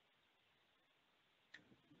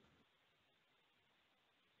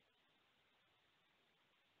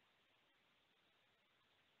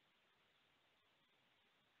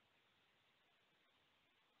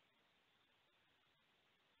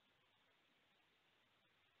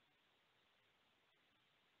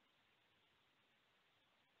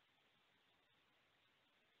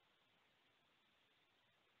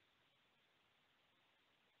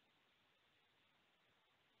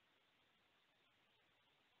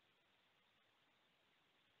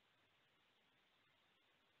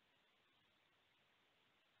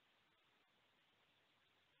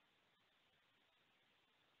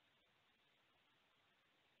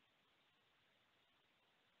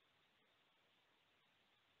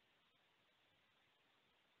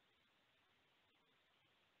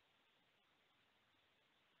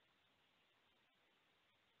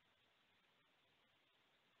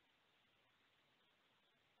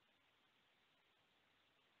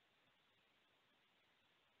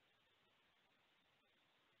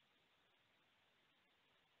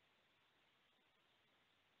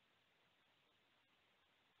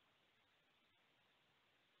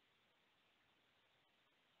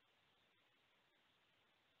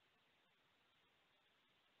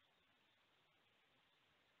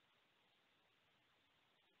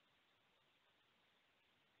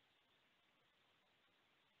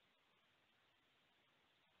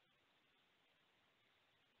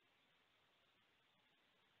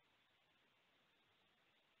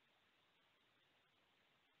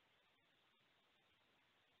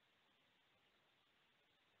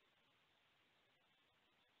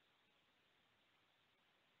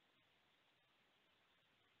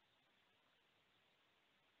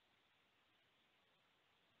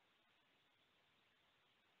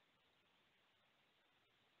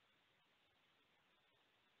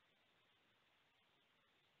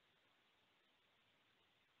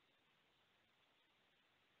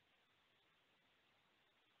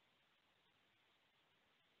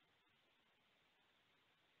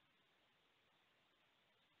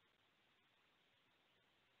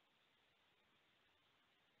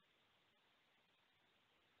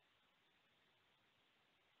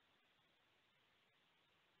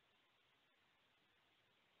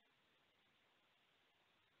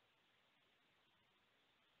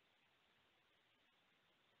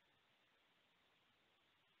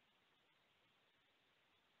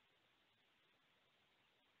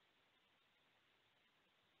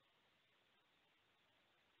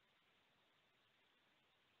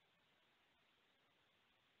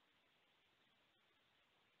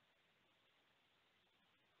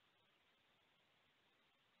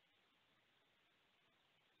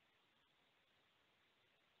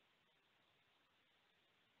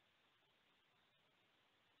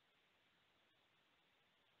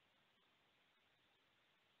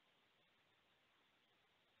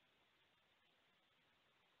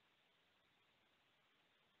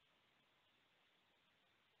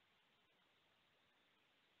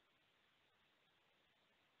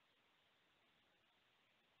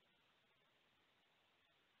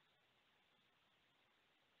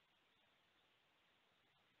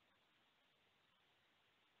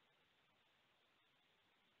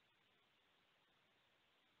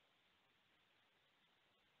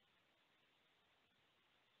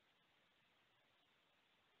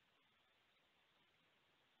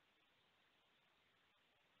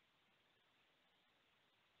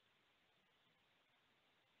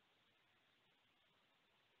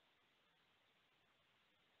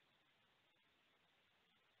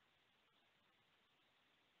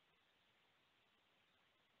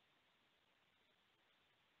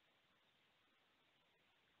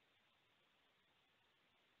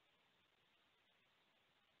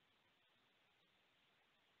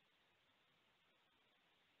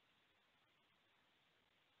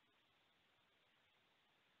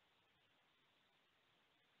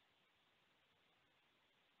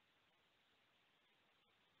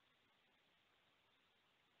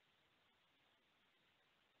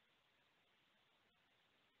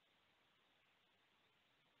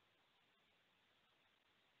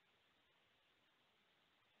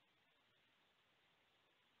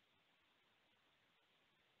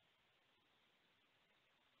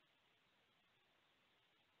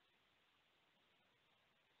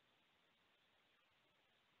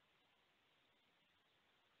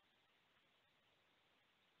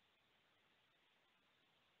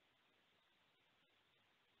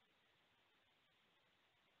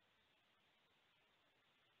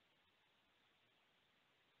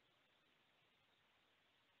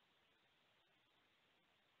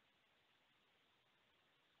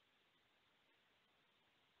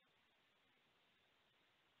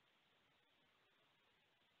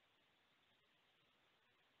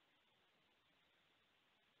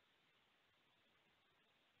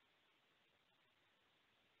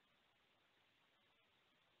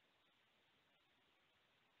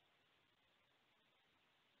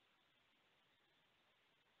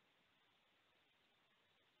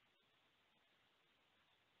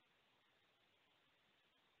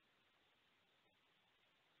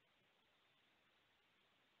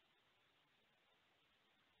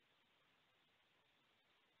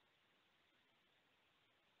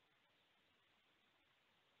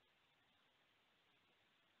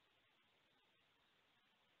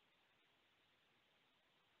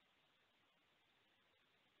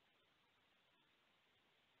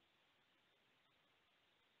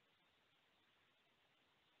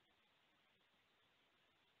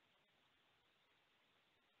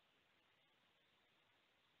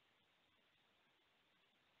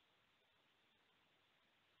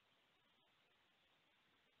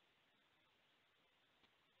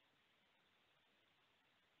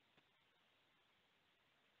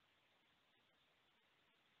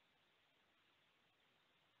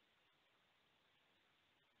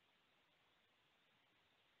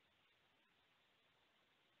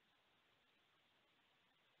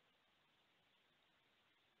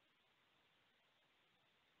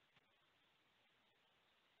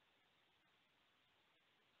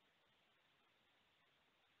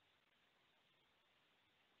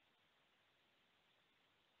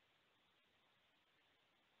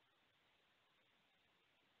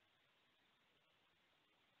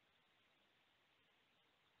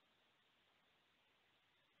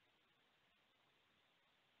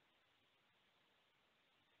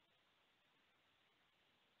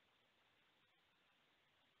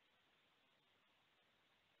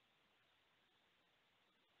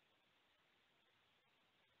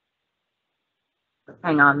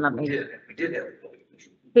 Hang on, let We me, did have a building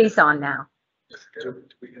commission. he's on now. Do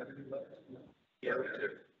we have any letter? Yeah, we do.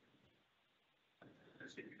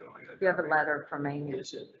 You have a letter from Amy.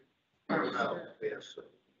 Is it? Oh, yes.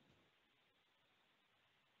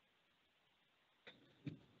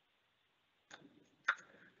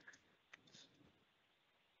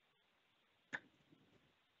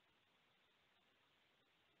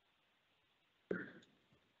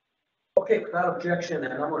 Okay, without objection,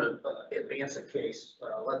 and I'm gonna advance a case,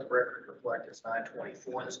 let the record reflect it's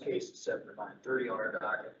 9:24, this case is set for 9:30 on our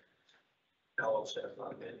docket. Fellows have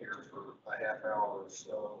been here for a half hour or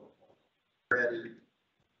so. Ready.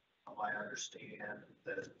 I understand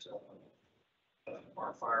that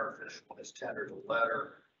our fire official has tendered a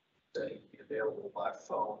letter saying be available by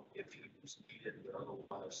phone if he was needed, but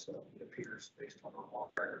otherwise it appears based on our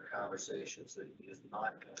long-record conversations that he is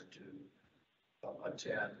not going to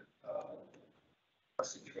attend.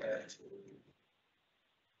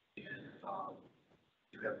 And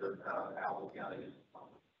you have the Allen County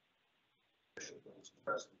official who's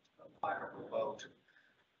present by a remote.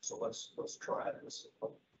 So let's try this.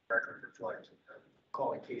 Record reflect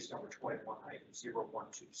calling case number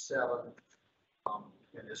 21-0127.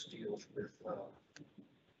 And this deals with the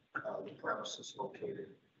premises located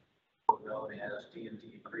known as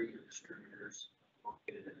D&D Ingredient Distributors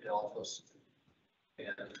located in Delphus.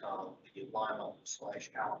 And the Lima /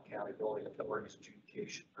 Allen County Building Authority's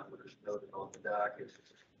adjudication number is noted on the docket.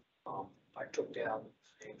 I took down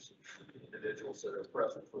names of individuals that are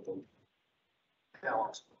present for the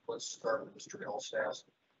accounts. Let's start with Mr. Elsass.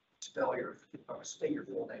 State your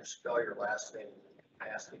full name, spell your last name, and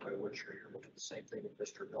ask me by which you're here. Look at the same thing with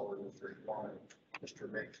Mr. Miller with 31, Mr.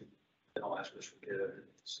 Mickey. Then I'll ask Mr. Gibb.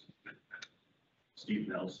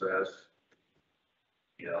 Stephen Elsass,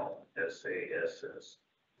 Elsass,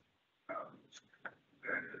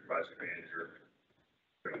 advisor manager.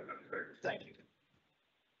 Thank you.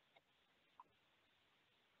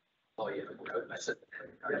 Oh, yeah, I said,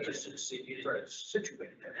 I just situated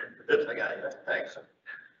that. I got it. Thanks.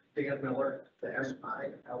 Dan Miller,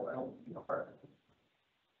 S-I-L-L-E-R.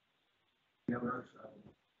 Miller,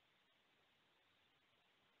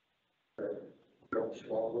 Joe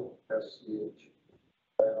Schwalbe,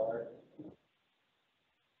 S-C-H-I-R.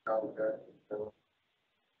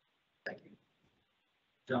 Thank you.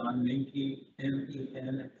 John Menke,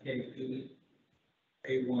 M-E-N-K-E,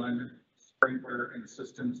 A1 Sprinkler and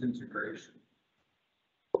Systems Integration.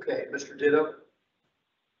 Okay, Mr. Ditto.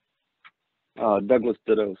 Douglas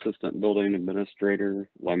Ditto, Assistant Building Administrator,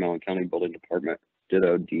 Lime Allen County Building Department,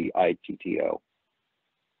 Ditto, D-I-T-T-O.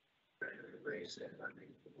 Raise that, I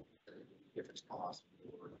think, if it's possible.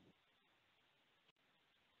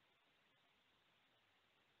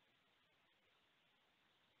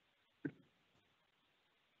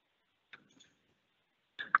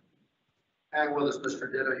 Hang with us,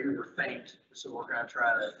 Mr. Ditto, you were faint, so we're gonna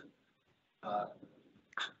try to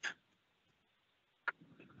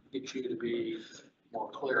get you to be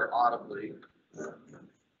more clear audibly.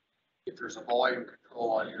 If there's a volume control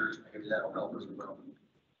on yours, maybe that'll help as well.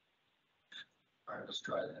 All right, let's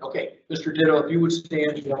try that. Okay, Mr. Ditto, if you would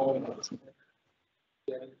stand. You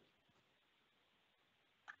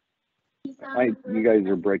guys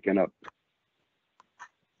are breaking up.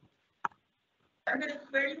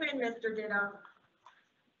 Where are you in, Mr. Ditto?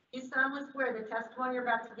 You solemnly swear the testimony you're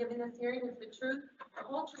about to give in this hearing is the truth, the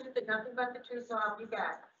whole truth, and nothing but the truth, so help you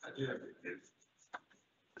God. I do.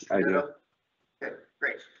 I do. Okay,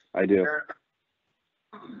 great. I do.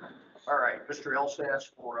 All right, Mr.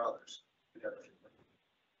 Elsass or others.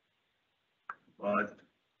 Well, I'd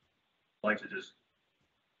like to just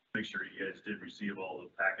make sure you guys did receive all the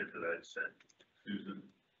packet that I had sent Susan,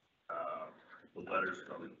 the letters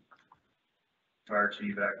from fire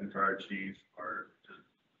chief, acting fire chief, our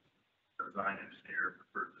design engineer,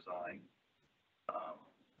 preferred design. I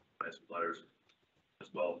have some letters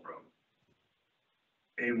as well from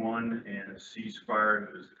A1 and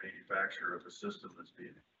Ceasefire, who is the manufacturer of the system that's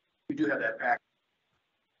being. We do have that packet.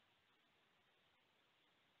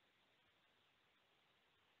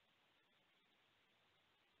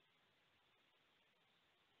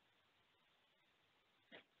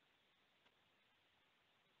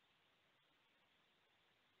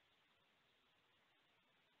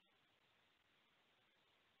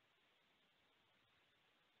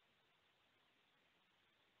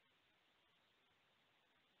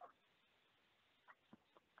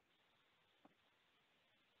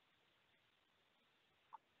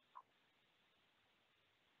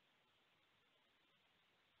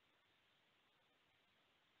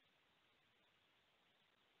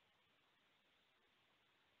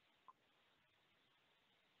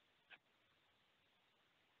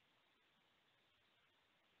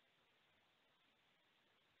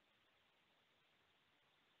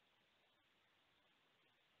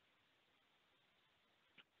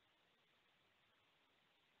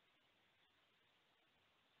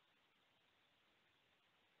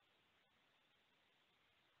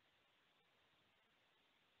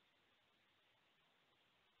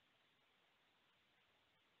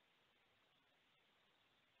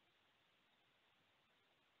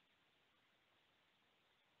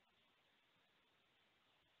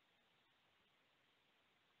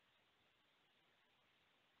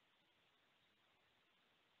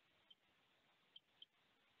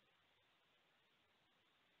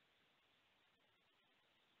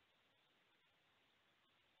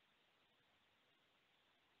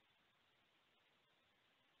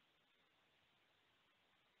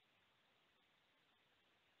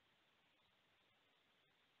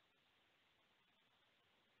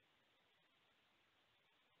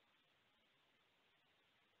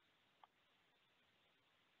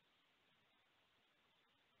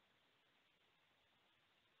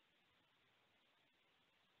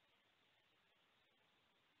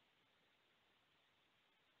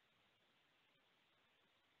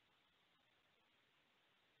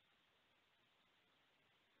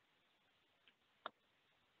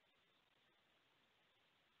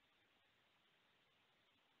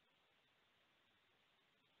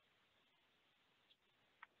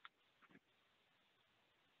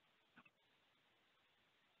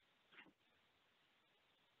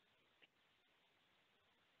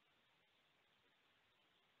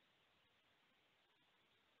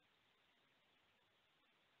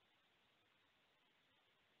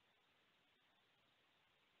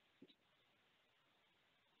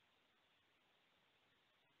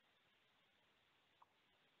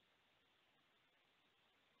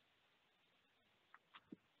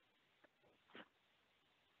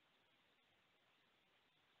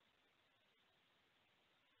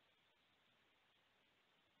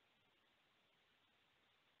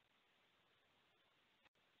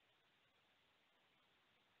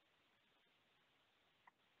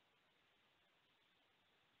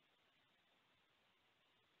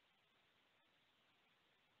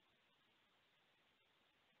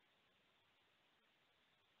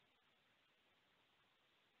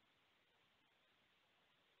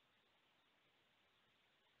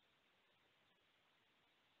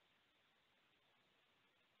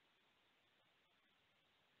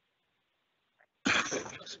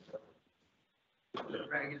 That's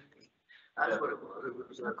what it was. It was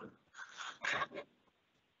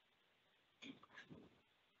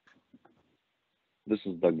This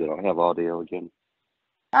is Doug. Did I have audio again?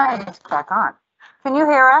 All right, it's back on. Can you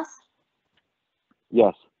hear us?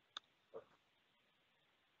 Yes. Is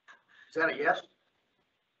that a yes?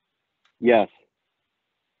 Yes.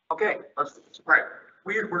 Okay, let's, all right,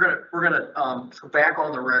 we're gonna, go back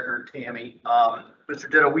on the record, Tammy. Mr.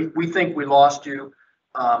 Ditto, we think we lost you,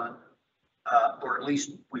 or at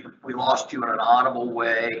least we lost you in an audible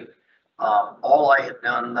way. All I had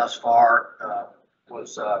done thus far,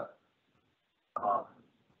 was,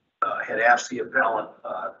 had asked the appellant,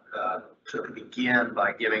 to begin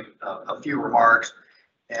by giving a few remarks.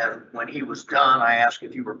 And when he was done, I asked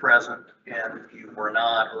if you were present, and you were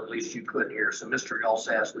not, or at least you couldn't hear. So Mr.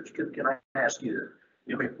 Elsasser, can I ask you to,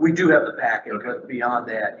 I mean, we do have the packet, but beyond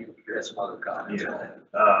that, you had some other comments on it.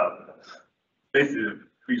 Basically, the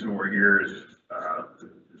reason we're here is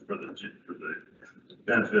for the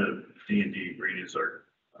benefit of D&D Ingredients, our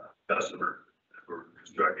customer that we're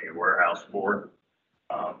constructing a warehouse for.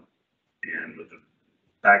 And with the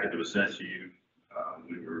packet that was sent to you,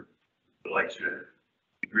 would like to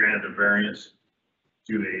granted a variance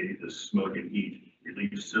to the smoke and heat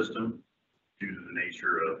relief system due to the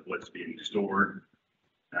nature of what's being stored.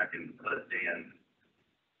 I can let Dan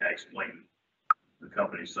explain the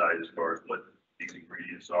company side as far as what these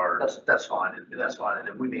ingredients are. That's fine. That's fine.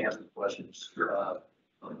 And we may have some questions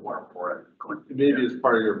more important. Maybe as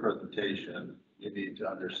part of your presentation, you need to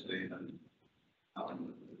understand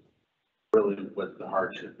really what the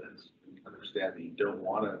hardship is. Understand that you don't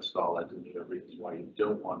want to install it, and there are reasons why you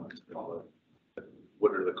don't want to install it.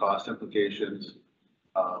 What are the cost implications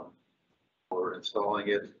for installing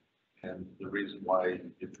it, and the reason why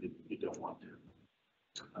you don't want to?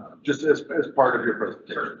 Just as part of your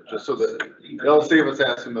presentation, just so that it'll save us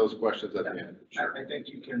asking those questions at the end. I think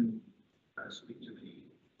you can speak to the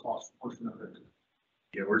cost portion of it.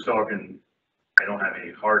 Yeah, we're talking, I don't have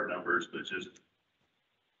any hard numbers, but just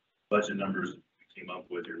budget numbers we came up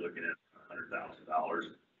with, you're looking at $100,000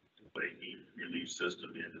 to put a heat relief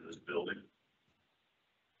system into this building.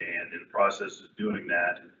 And in the process of doing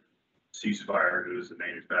that, Ceasefire, who is the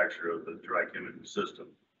manufacturer of the dry chemical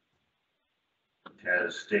system,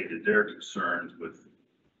 has stated their concerns with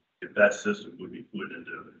if that system would be put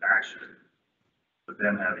into action, with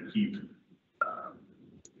them having heat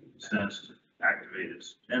sensed activated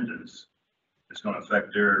pendants, it's going to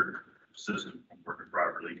affect their system from working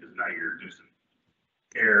properly, because now you're reducing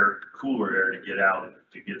cooler air to get out,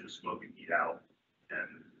 to get the smoke and heat out,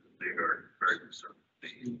 and they are very concerned.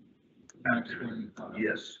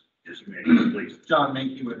 Yes, just please. John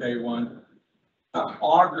Minky with A1.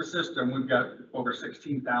 On the system, we've got over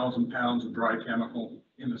 16,000 pounds of dry chemical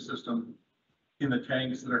in the system, in the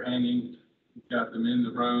tanks that are hanging. We've got them in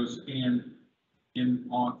the rows and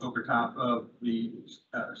over top of the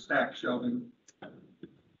stack shelving.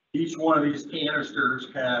 Each one of these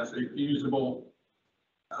canisters has a fusible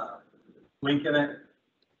link in it.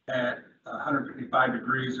 At 155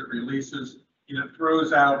 degrees, it releases, and it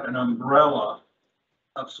throws out an umbrella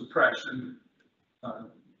of suppression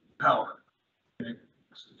powder. Okay?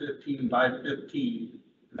 It's 15 by 15,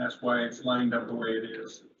 and that's why it's lined up the way it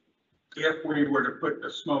is. If we were to put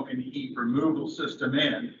the smoke and heat removal system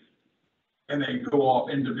in, and they go off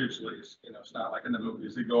individually, it's not like in the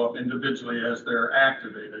movies, they go off individually as they're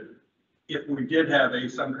activated. If we did have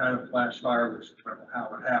some kind of flash fire, which I don't know how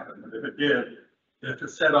it happened, but if it did, if it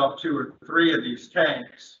set off 2 or 3 of these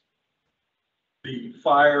tanks, the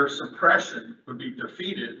fire suppression would be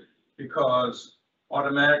defeated, because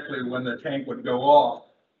automatically when the tank would go off,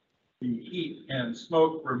 the heat and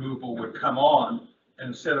smoke removal would come on, and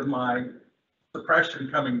instead of my suppression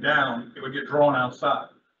coming down, it would get drawn outside.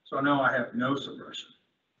 So now I have no suppression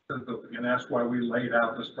to the building, and that's why we laid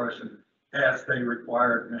out the suppression as they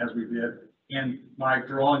required and as we did. And my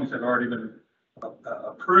drawings had already been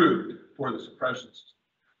approved for the suppression system,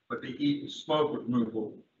 but the heat and smoke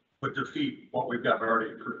removal would defeat what we've got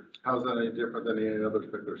already approved. How's that any different than any other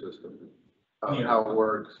sprinkler system? Yeah. How it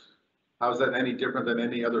works? How's that any different than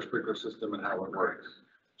any other sprinkler system and how it works?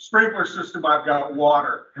 Sprinkler system, I've got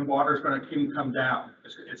water, and water is going to come down.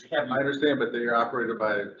 It's heavy. I understand, but they are operated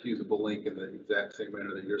by a fusible link in the exact same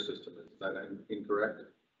manner that your system is. Is that incorrect?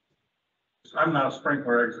 I'm not a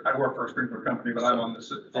sprinkler. I work for a sprinkler company, but I'm on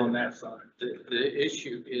that side. The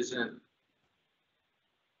issue isn't,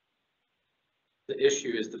 the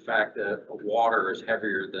issue is the fact that water is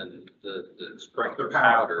heavier than the sprinkler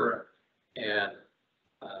powder. And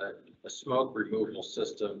a smoke removal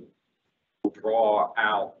system will draw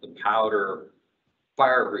out the powder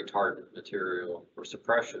fire retardant material or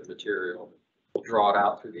suppression material will draw it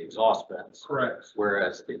out through the exhaust vents. Correct.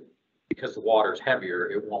 Whereas because the water's heavier,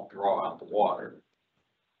 it won't draw out the water.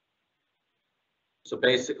 So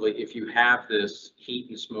basically, if you have this heat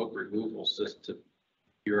and smoke removal system,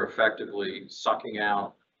 you're effectively sucking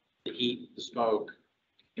out the heat, the smoke,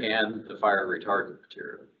 and the fire retardant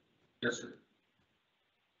material. Yes, sir.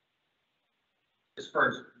 As far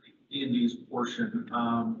as the D&D's portion,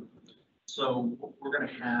 so we're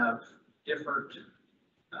gonna have different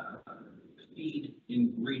feed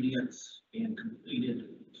ingredients and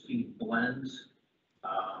completed feed blends.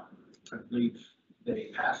 I believe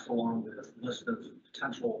they passed along the list of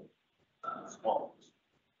potential,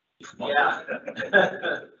 yeah.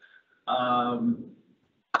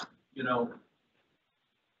 You know,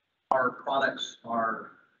 our products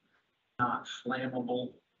are not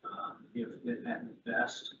flammable. If at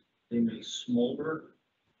best, they may smolder.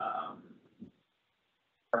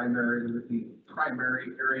 The primary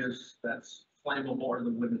areas that's flammable are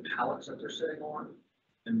the wooden pallets that they're sitting on.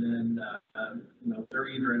 And then, you know, they're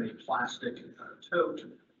either in a plastic tote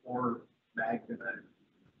or bagged in a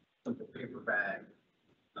simple paper bag.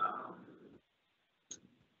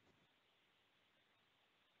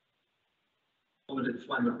 Limited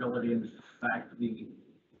flammability. In fact, the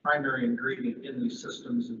primary ingredient in these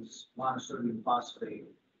systems is monosodium phosphate,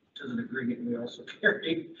 which is an ingredient we also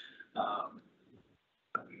carry.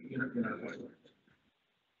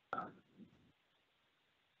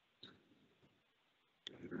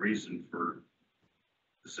 The reason for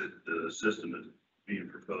the system that's being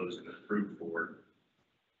proposed and approved for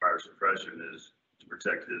fire suppression is to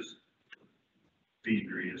protect his feed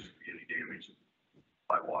ingredients from getting damaged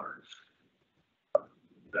by water.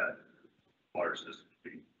 That water system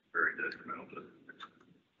would be very detrimental to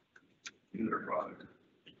their product.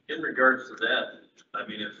 In regards to that, I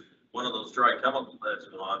mean, if one of those dry chemical plants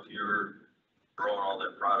went off, you're throwing all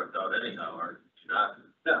that product out anyhow, aren't you not?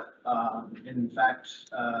 No, in fact,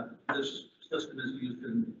 this system is used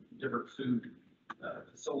in different food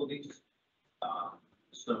facilities.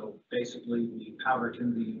 So basically, the powder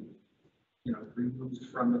can be, you know, removed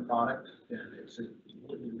from the product, and it's a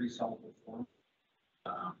completely resellable form.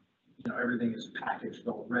 You know, everything is packaged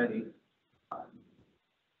already.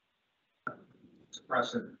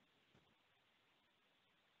 Suppressant,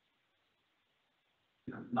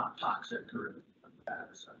 you know, not toxic or bad.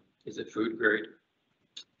 So. Is it food grade?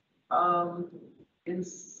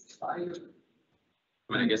 Inside.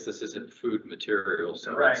 I mean, I guess this isn't food material,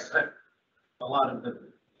 so. Right. it's- A lot of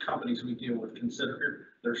the companies we deal with consider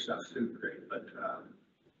their stuff food grade, but,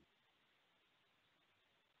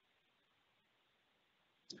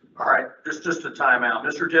 All right, just a timeout.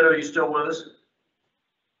 Mr. Ditto, you still with us?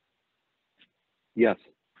 Yes.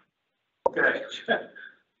 Okay.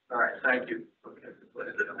 All right, thank you. Okay.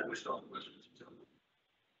 We still have questions.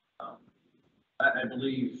 I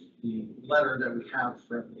believe the letter that we have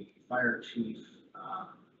from the fire chief,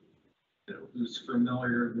 you know, who's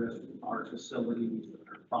familiar with our facilities and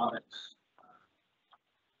our products,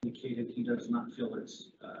 indicated he does not feel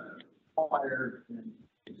it's required. And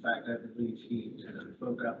in fact, I believe he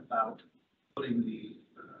spoke up about putting the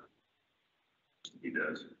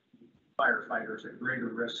firefighters at greater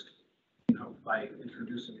risk, you know, by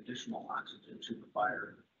introducing additional oxygen to the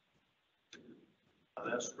fire.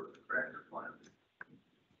 That's for the tractor plant.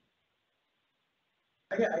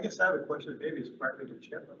 I guess I have a question, maybe it's partly to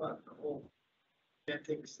Chip about the whole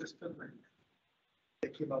venting system. They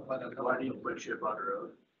came up on a. I need to put Chip on the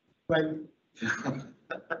road. But,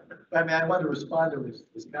 I mean, I want to respond to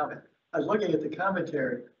his comment. I was looking at the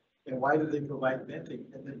commentary and why did they provide venting?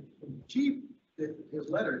 And then Chief, his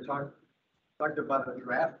letter talked about a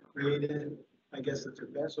draft created, I guess if the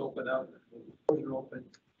vents open up, the doors are open,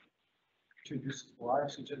 introduces more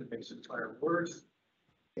oxygen, it makes the fire worse.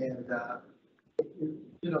 And,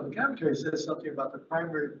 you know, the commentary says something about the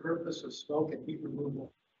primary purpose of smoke and heat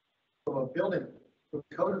removal from a building. The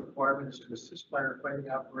code requirement is to assist firefighting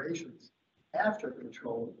operations after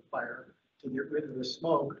control of the fire to get rid of the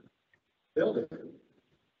smoke building.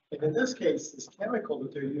 And in this case, this chemical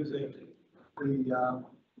that they're using, the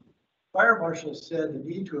fire marshal said the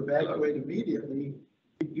need to evacuate immediately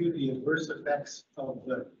due to the adverse effects of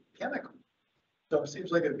the chemical. So it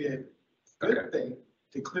seems like it'd be a good thing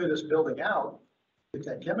to clear this building out if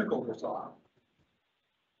that chemical goes off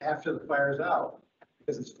after the fire's out,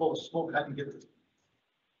 because it's full of smoke. How do you get the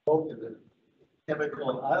smoke and the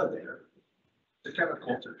chemical out of there? The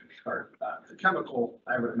chemical,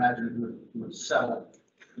 I would imagine would settle,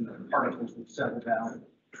 you know, the particles would settle down.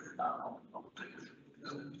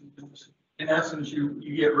 In essence, you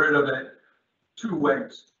get rid of it two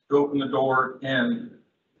ways. you open the door and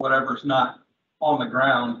whatever's not on the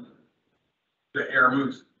ground, the air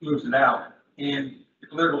moves it out. And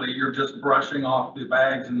literally, you're just brushing off the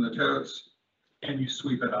bags and the totes and you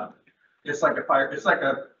sweep it up. It's like a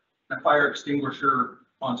fire extinguisher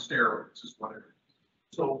on steroids is what it is.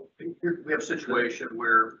 So here we have a situation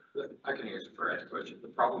where, I can answer Brad's question. The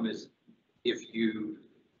problem is if you,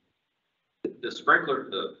 the sprinkler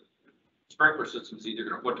system's either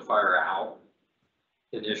gonna put the fire out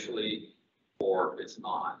initially or it's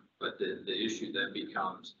not. But the issue then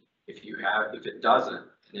becomes if it doesn't,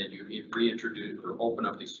 and then you reintroduce or open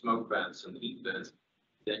up these smoke vents and heat vents,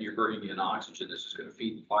 then you're bringing in oxygen. This is gonna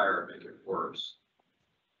feed the fire and make it worse.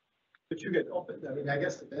 But you get open, I mean, I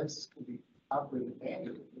guess the vents can be operated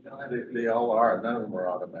manually. You don't have to- They all are, none of them are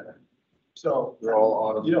automatic. So. They're all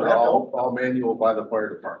automatic, You don't they're have to all manual by the fire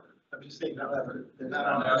department. I'm just saying, they're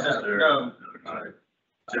not No, on. They're- no.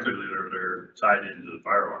 Typically, they're tied into the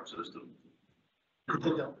firearm system, They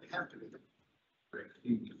don't have to be.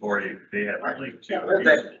 or they have a link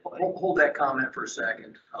to. hold that comment for a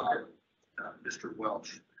second. Mr.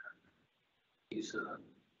 Welch, he's a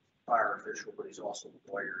fire official, but he's also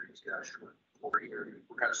a lawyer. He's got a short report here.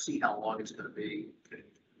 We're gonna see how long it's gonna be.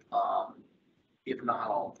 If not,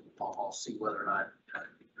 I'll see whether or not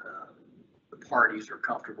the parties are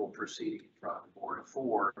comfortable proceeding in front of the board of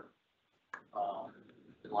four.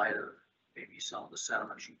 In light of maybe some of the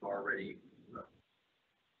sentiments you've already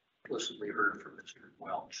implicitly heard from Mr.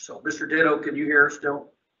 Welch. So, Mr. Ditto, can you hear us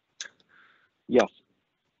still? Yes.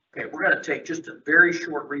 Okay, we're gonna take just a very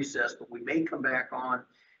short recess, but we may come back on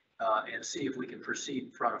and see if we can proceed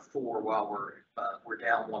in front of four while we're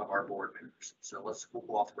down one of our board members. So we'll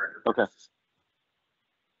go off the record. Okay.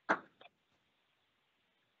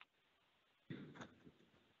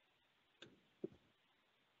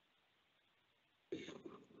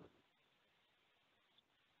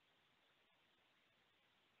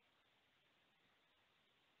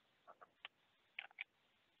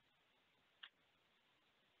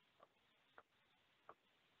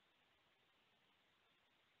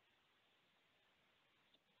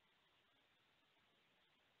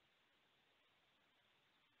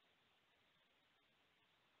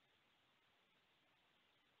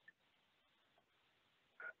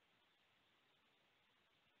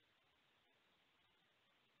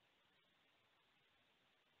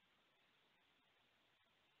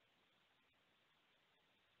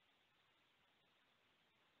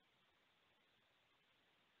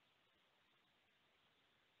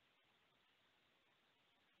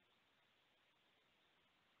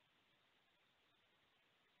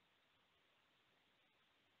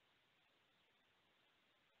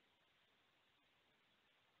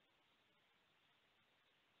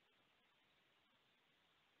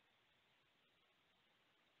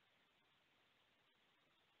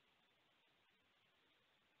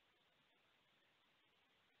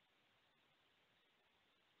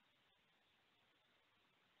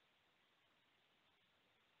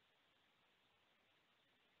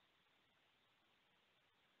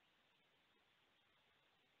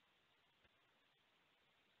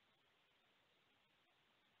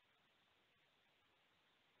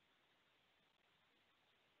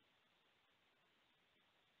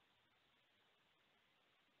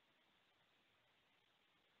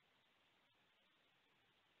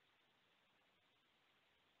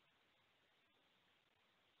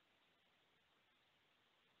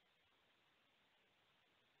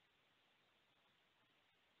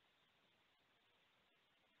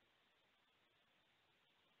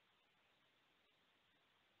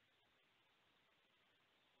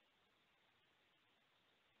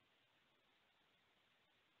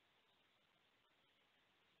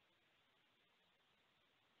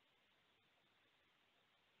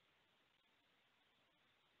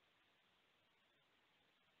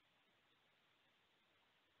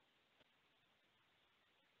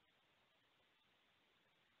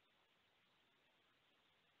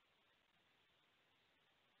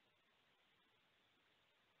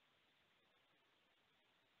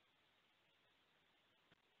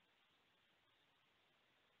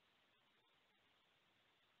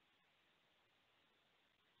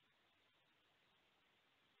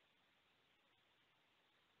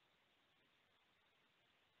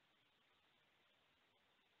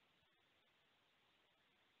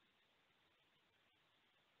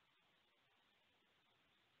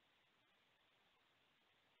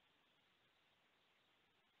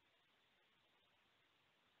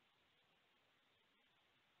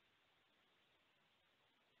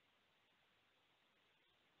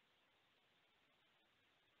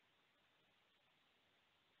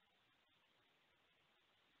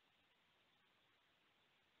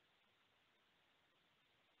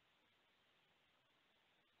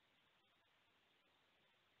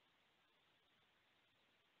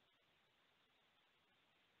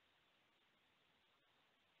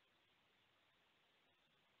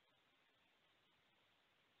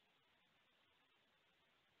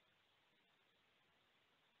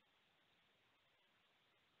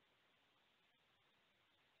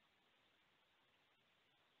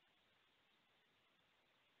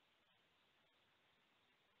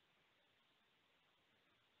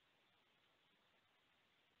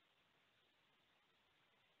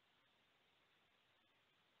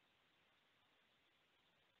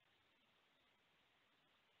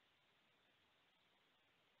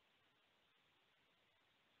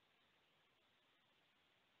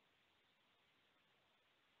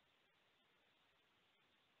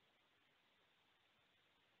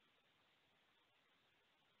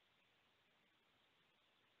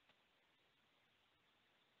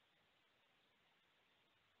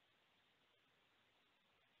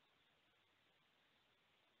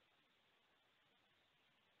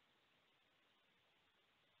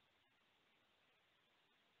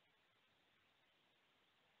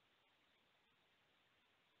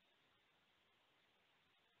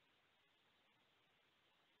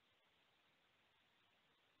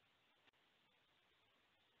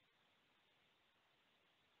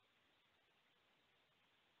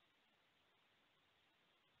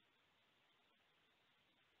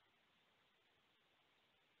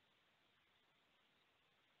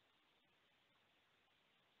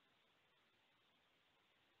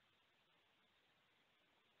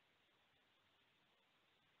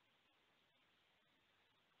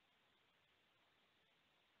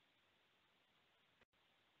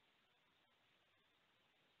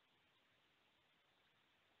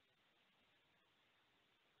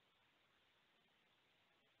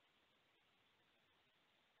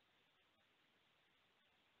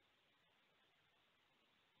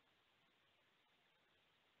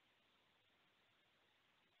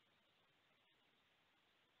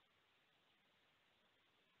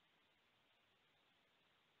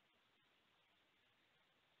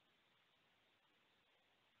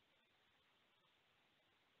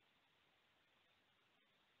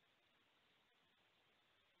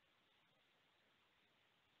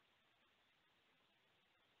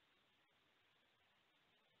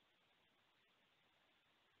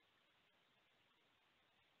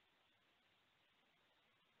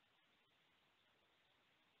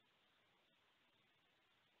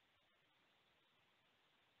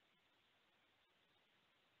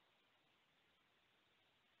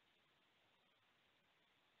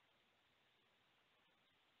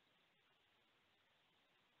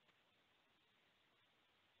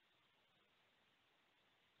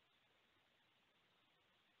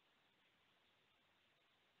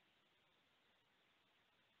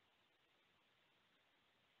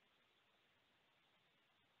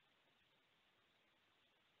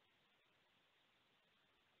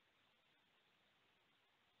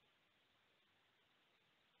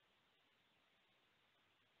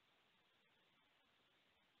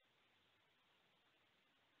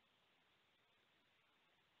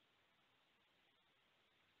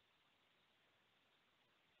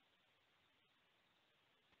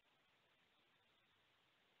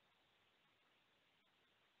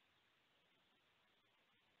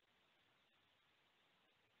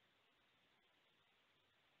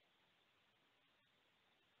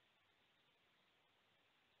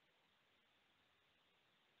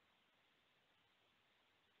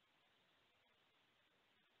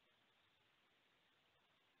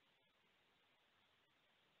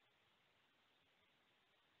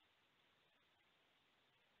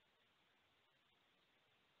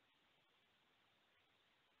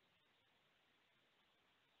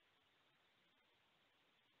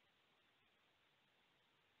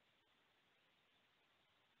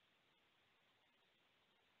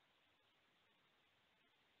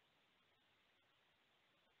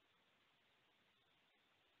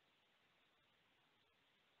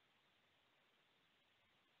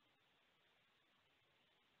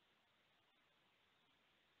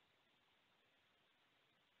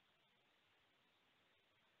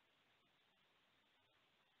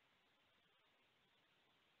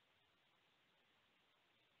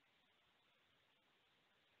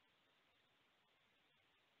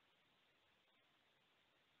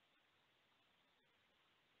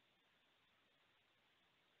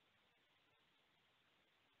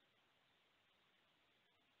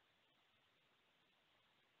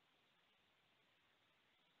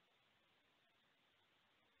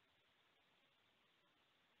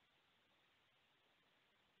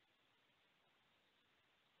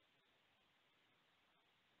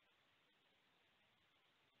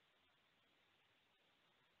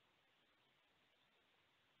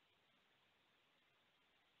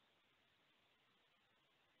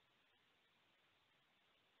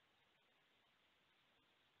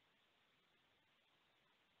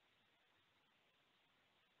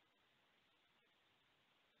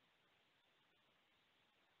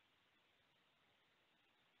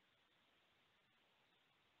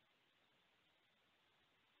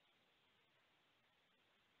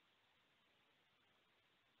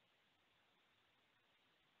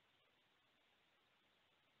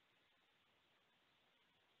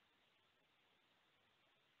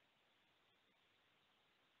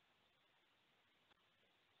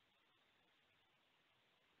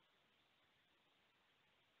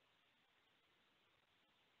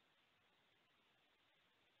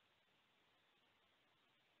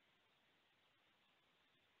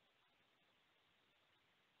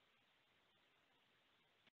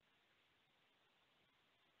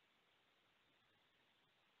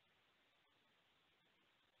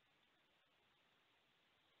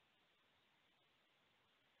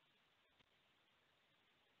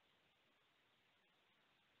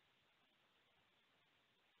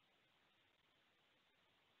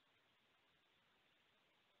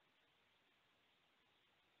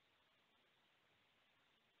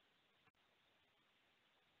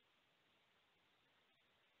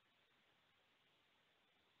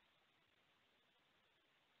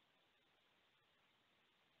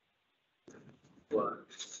 But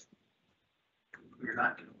you're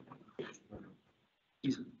not.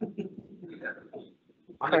 He's.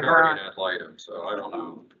 I'm the guardian ad litem, so I don't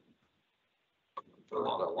know. A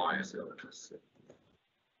lot of lines.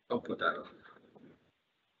 Don't put that up.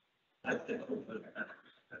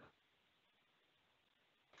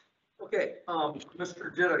 Okay,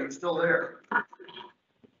 Mr. Ditto, you still there?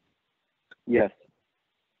 Yes.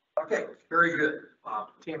 Okay, very good.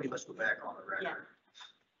 Tammy, let's go back on the record.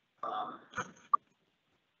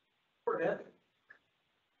 Brad.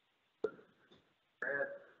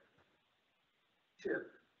 Chip.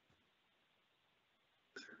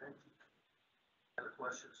 Other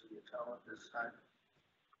questions you can tell at this time?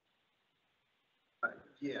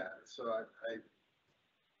 Yeah, so I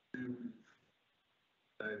do,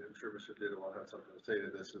 I'm sure Mr. Ditto will have something to say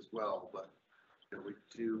to this as well, but, you know, we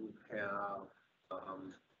do have,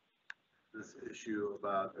 this issue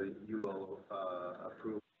about the UL,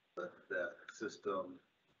 approval that system,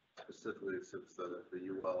 specifically since the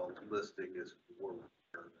UL listing is for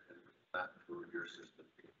and not for your system.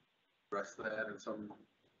 Address that in some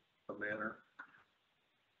manner?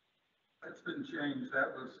 That's been changed.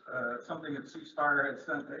 That was, something that C-Spire had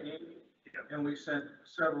sent to Amy. And we sent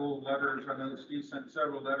several letters. I know Steve sent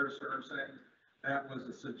several letters to her saying that was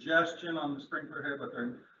a suggestion on the sprinkler head, but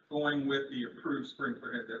they're going with the approved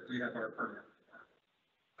sprinkler head that we have our permit.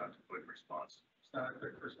 Not a quick response. It's not a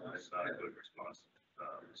quick response. It's not a quick response.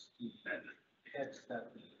 And Heads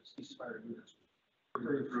that ceasefire units.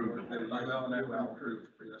 Approved for the UL and FL approved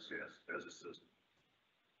for this. yes, as a system.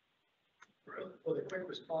 Well, the quick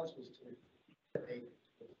response was to, they,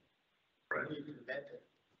 Right. you can vent it.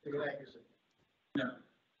 They're gonna use it. No.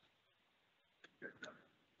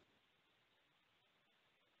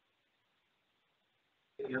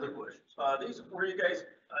 Any other questions? These, where you guys,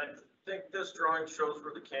 I think this drawing shows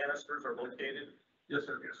where the canisters are located, Yes,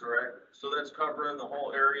 sir. correct? So that's covering the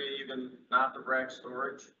whole area, even not the rack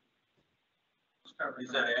storage?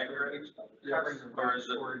 Is that accurate? Covering the Or is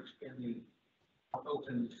it- storage in the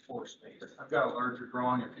open floor space. I've got a larger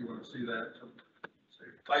drawing if you want to see that.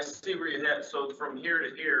 I see where you had, so from here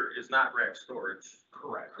to here is not rack storage,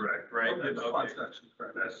 Correct. Correct. right? Okay, the Okay. front section,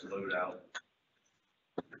 correct. That's load out.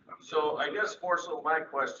 So I guess more so my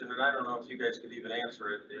question, and I don't know if you guys could even answer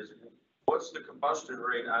it, is what's the combustion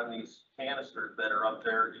rate on these canisters that are up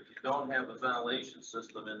there? If you don't have a ventilation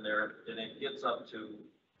system in there and it gets up to,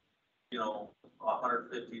 you know,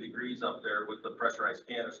 150 degrees up there with the pressurized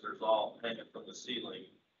canisters all hanging from the ceiling.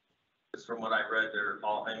 Just from what I read, they're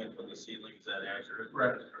all hanging from the ceiling. Is that accurate?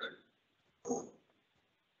 Right.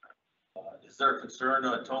 Is there a concern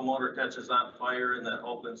a tow motor catches on fire in that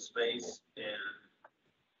open space and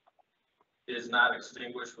is not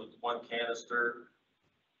extinguished with one canister?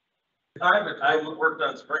 I've worked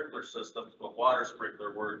on sprinkler systems, but water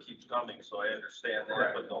sprinkler where it keeps coming, so I understand that,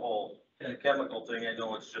 Correct. but the whole chemical thing, I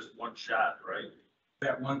know it's just one shot, right?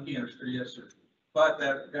 That one canister, yes, sir. But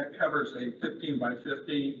that covers a 15 by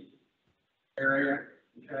 15 area,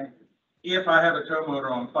 okay? If I have a tow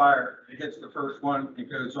motor on fire, it hits the first one, it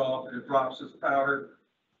goes off, it drops its powder,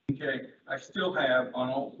 okay? I still have on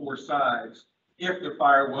all four sides, if the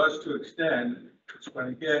fire was to extend, it's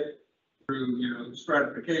going to hit through, you know,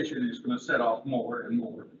 stratification, it's going to set off more and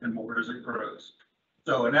more and more as it grows.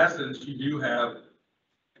 So in essence, you do have,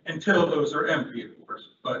 until those are empty, of course,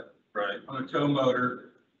 but Right. on a tow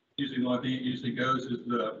motor, usually the only thing it usually goes is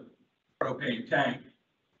the propane tank.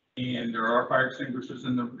 And there are fire extinguishers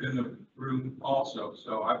in the room also,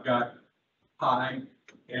 so I've got high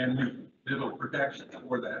and middle protection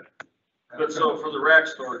for that. But so for the rack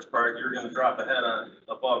storage part, you're gonna drop a head on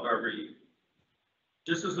above every,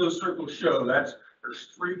 Just as those circles show, there's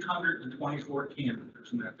 324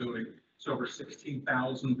 canisters in that building. It's over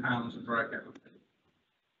 16,000 pounds of dry chemical.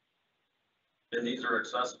 and these are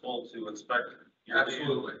accessible to inspect?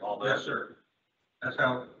 Absolutely. All that? Yes, sir. That's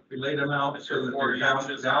how we laid them out. Is So there that 40 they're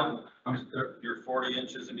inches down, on, you're 40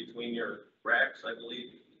 inches in between your racks, I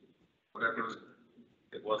believe? whatever.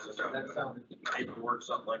 It wasn't, That sounded. paperwork,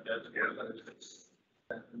 something like that?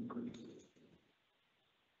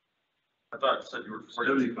 I thought it said you were 40.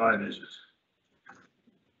 75 inches.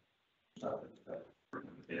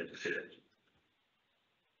 Edge to edge.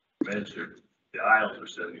 Measured, the aisles are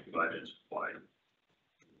 75 inches wide.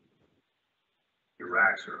 Your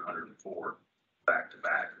racks are 104 back to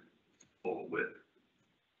back, full width.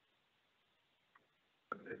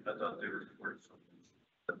 Okay, I thought they were something.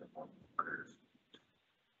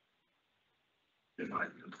 In my.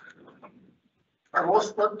 All right,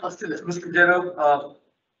 well, let's do this. Mr. Ditto,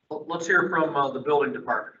 let's hear from, the building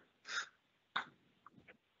department.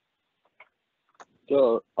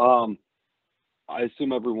 So, I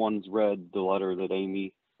assume everyone's read the letter that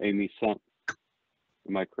Amy sent.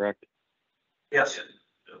 Am I correct? Yes.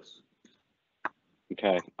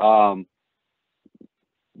 Okay.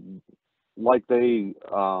 Like they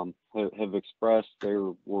have expressed,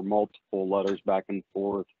 there were multiple letters back and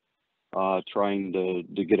forth trying to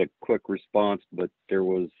get a quick response, but there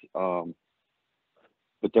was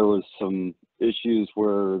some issues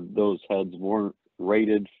where those heads weren't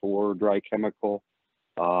rated for dry chemical,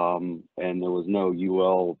 and there was no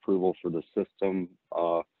UL approval for the system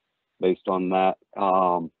based on that.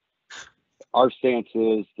 Our stance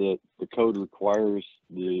is that the code requires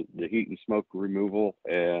the heat and smoke removal,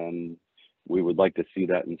 and we would like to see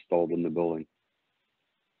that installed in the building.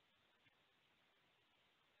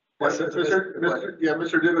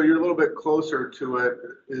 Mr. Ditto, you're a little bit closer to it.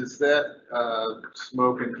 Is that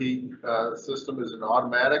smoke and heat system is an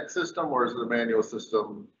automatic system, or is it a manual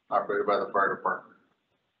system operated by the fire department?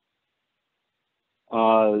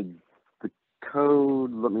 The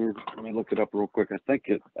code, let me look it up real quick. I think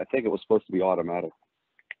it was supposed to be automatic.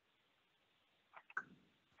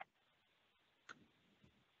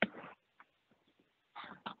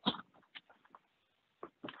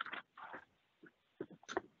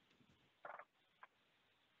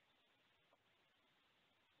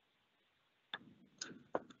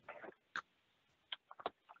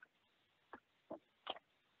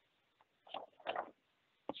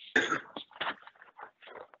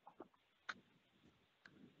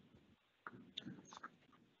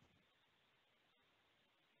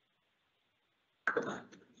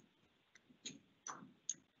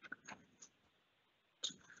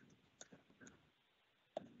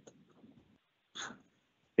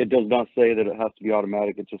 It does not say that it has to be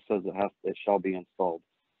automatic. It just says it shall be installed.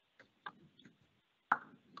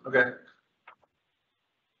 Okay.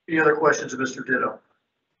 Any other questions of Mr. Ditto?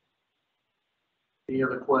 Any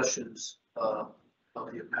other questions of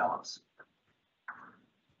the appellants?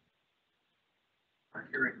 I'm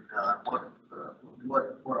hearing what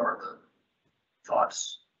are the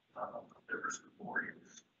thoughts of members of the board here?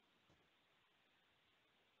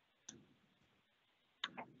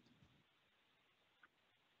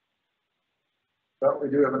 Well, we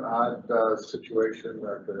do have an odd situation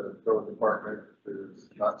that the building department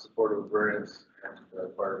is not supportive of variance and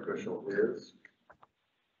the fire official is.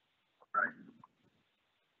 Right.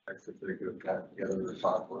 I think they could have gotten together to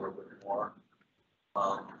talk a little bit more.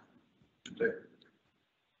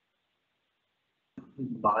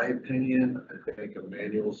 In my opinion, I think a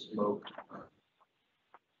manual smoke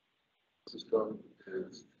system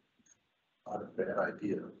is not a bad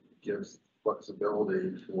idea. It gives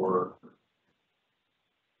flexibility for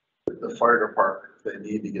the fire department if they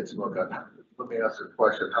need to get smoke out. Let me ask you a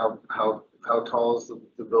question. How tall is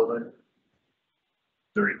the building?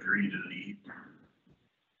 33 to the east.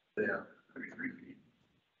 Yeah. 33 feet.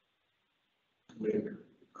 I mean,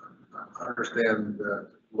 I understand that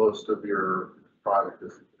most of your product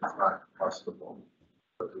is not combustible.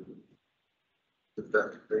 But if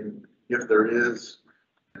there is,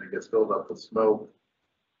 and it gets filled up with smoke,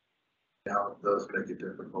 now it does make it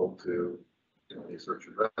difficult to do any search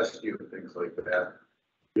and rescue and things like that.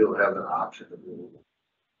 You'll have an option to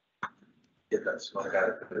get that smoke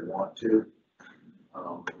out if they want to.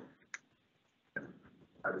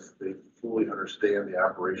 I just, they fully understand the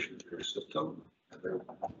operation of your system, and they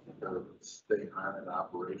want to stay on an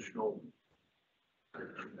operational. You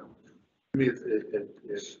know, I mean,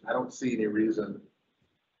 I don't see any reason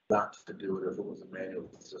not to do it if it was a manual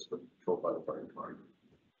system controlled by the fire department.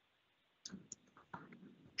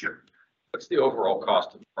 Sure. What's the overall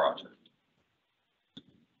cost of the project?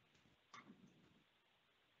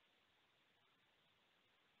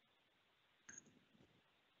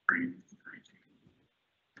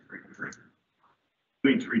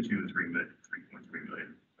 Between 3.2 and 3 million, 3.3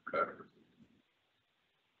 million. Okay.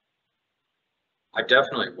 I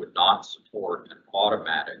definitely would not support an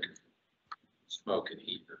automatic smoke and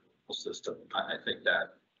heat removal system. I think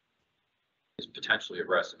that is potentially a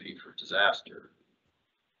recipe for disaster.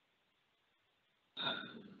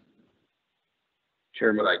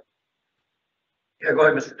 Chairman, Yeah, go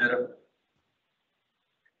ahead, Mr. Ditto.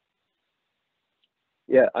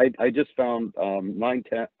 yeah, I just found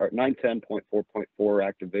 910.4.4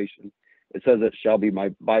 activation. It says it shall be by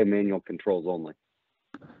manual controls only.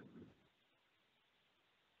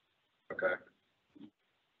 Okay.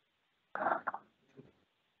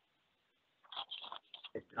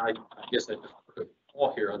 I guess I put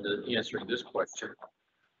Paul here on the answering this question.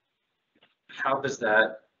 How does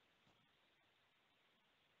that,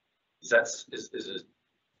 is a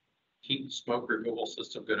heat and smoke removal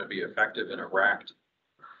system going to be effective in a racked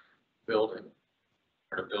building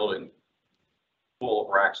or a building full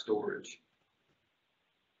of rack storage.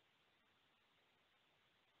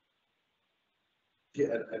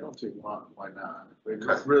 Yeah, I don't see why not.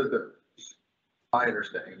 Because really my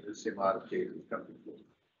understanding is the amount of cases coming.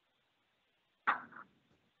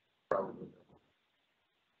 Probably.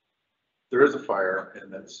 There is a fire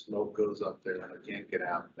and that smoke goes up there and I can't get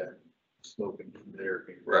out, that smoke from there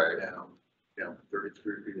can Right. go down. You know,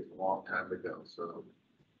 33 feet is a long time ago, so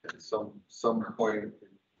at some point in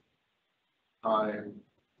time,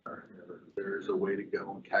 or, you know, there's a way to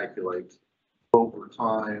go and calculate over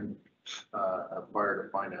time, a fire to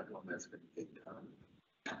find out when that's gonna get done.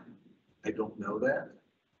 I don't know that.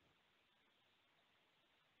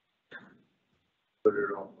 But it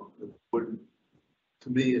wouldn't, to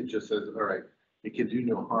me, it just says, all right, it can do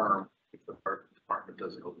no harm if the fire department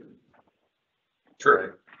doesn't open it. True.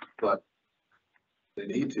 Right? But they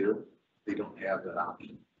need to, they don't have that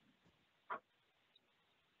option.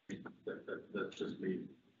 That's just me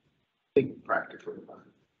thinking practically about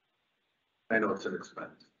it. I know it's an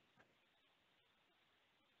expense.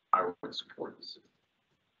 I would support this.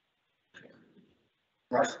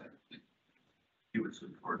 Russ? You would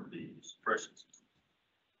support the suppression system.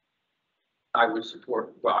 I would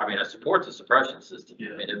support, well, I mean, I support the suppression system.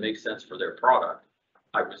 I mean, it makes sense for their product.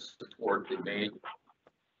 I would support the main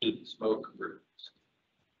heat and smoke groups.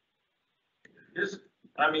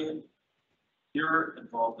 I mean, you're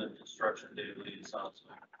involved in construction daily, it sounds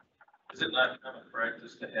like. Is it not common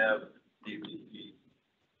practice to have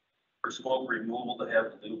for smoke removal, to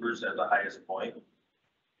have the louvers at the highest point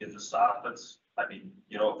in the soffits? I mean,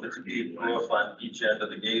 you know, if it's a gable roof on each end of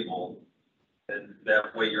the gable, then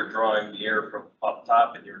that way you're drawing the air from up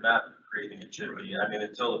top and you're not creating a chimney. I mean,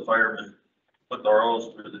 until the firemen put their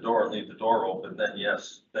hose through the door and leave the door open, then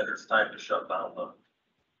yes, then it's time to shut down the,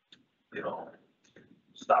 you know,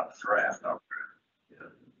 stop the draft out there.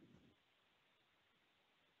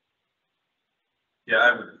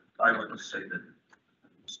 Yeah, I would say that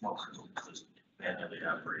smoke system manually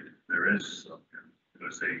operated. There is, I'm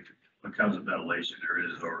gonna say, when it comes to ventilation, there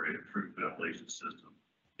is already a approved ventilation system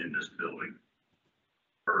in this building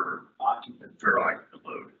for occupant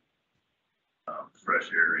load, fresh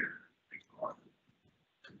area.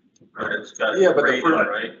 But it's got Yeah, but rating,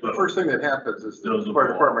 right? the first thing that happens is the Those are fire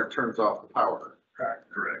the- department turns off the power. Correct.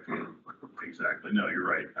 Exactly. No, you're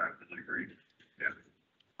right. I completely agree. Yeah.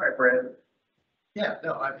 All right, Brad. Yeah,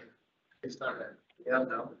 no, I mean, it's not that, yeah,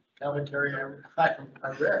 no, commentary I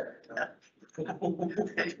read.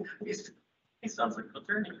 He sounds like an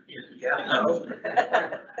attorney. Yeah.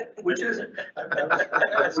 Which is it?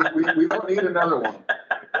 We don't need another one.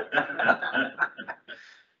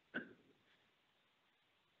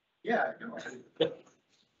 Yeah, no.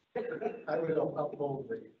 I would uphold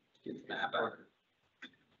the.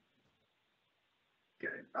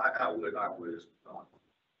 Okay, I would,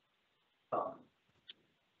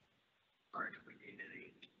 all right, if we need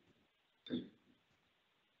any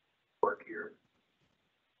work here.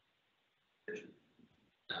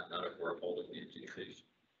 Not if we're upholding the adjudication.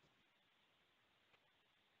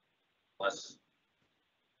 Unless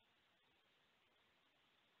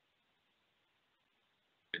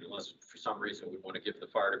for some reason we want to give the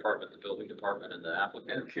fire department, the building department and the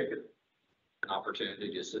applicant an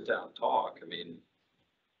opportunity to sit down and talk. I mean,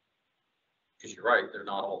 because you're right, they're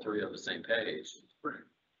not all three on the same page. Right.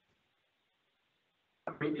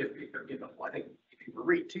 I mean, if, you know, I think if you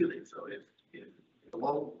read tea leaves, so if the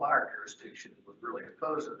local fire jurisdiction was really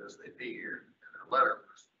opposed to this, they'd be here, and their letter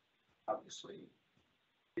was obviously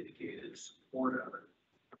indicated support of it.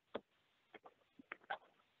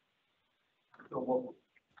 So what we're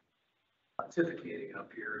pontificating up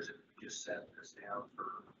here is if we just set this down for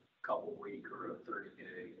a couple week or a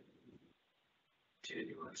 30-day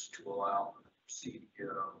continuance to allow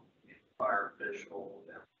CEO, fire official,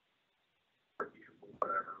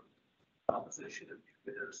 whatever composition of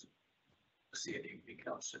it is, to see if you can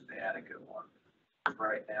become simpatico on it.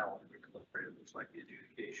 Right now, when we deliberate, it looks like the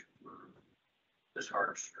adjudication for this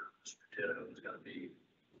harvester, Mr. Tito, is gonna be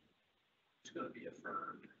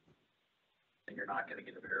affirmed. And you're not gonna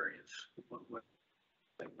get a variance. What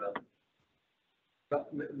think about it?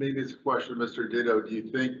 Maybe it's a question, Mr. Ditto. Do you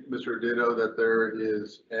think, Mr. Ditto, that there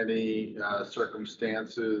is any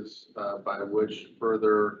circumstances by which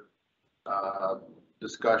further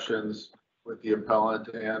discussions with the appellant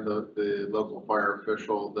and the local fire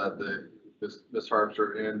official that Ms.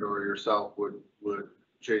 Harpster and or yourself would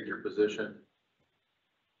change your position?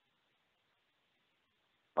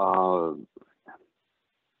 I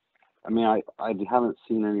mean, I haven't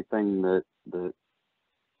seen anything that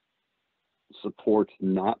supports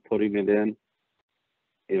not putting it in.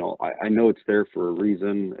 You know, I know it's there for a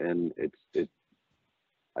reason, and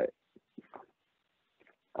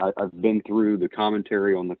I've been through the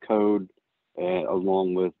commentary on the code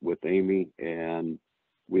along with Amy, and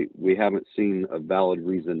we haven't seen a valid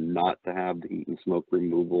reason not to have the heat and smoke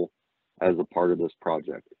removal as a part of this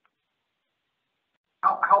project.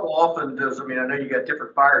 How often does, I mean, I know you got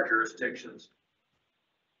different fire jurisdictions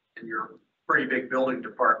in your pretty big building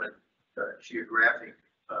department, geographic,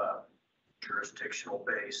 jurisdictional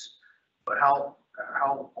base, but how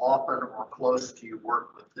often or close do you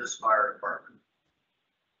work with this fire department?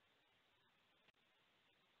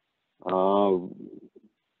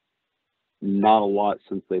 Not a lot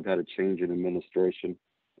since they've had a change in administration.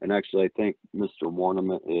 And actually, I think Mr.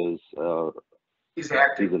 Warnament is, He's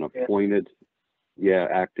acting. he's an appointed,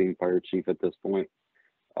 acting fire chief at this point.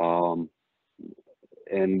 And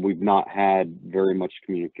we've not had very much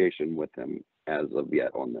communication with him as of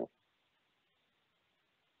yet on this.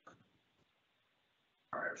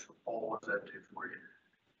 All right, so Paul, what's that do for you?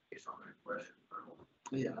 Based on that question.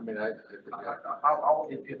 Yeah, I mean,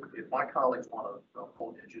 If my colleagues want to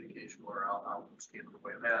hold the adjudication order, I'll stand in the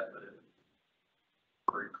way of that, but if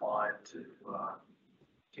we're inclined to,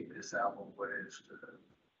 kick this out one ways to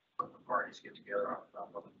let the parties get together,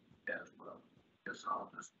 I'm looking at it as well. Guess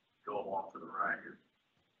I'll just go along for the ride here.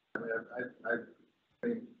 I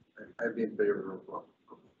mean, I'd be in favor of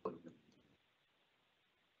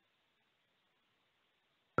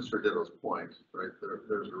Mr. Diddle's point, right?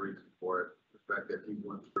 There's a reason for it. The fact that he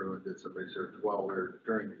went through and did some research while we're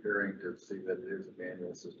during the hearing to see that it is a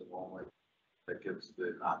manual system only, that gives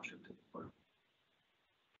the option to put.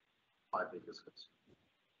 I think it's good.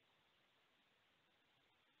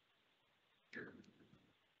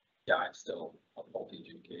 Yeah, I'm still uphold the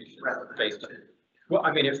adjudication Rather than based on, well,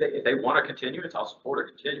 I mean, if they want a continuance, I'll support a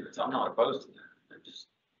continuance. I'm not opposed to that. I'm just.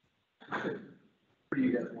 What do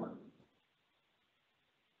you guys want?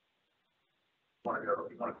 You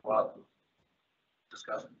wanna go out and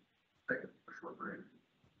discuss, take a short break?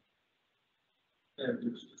 Yeah,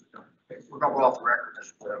 we're gonna go off the record,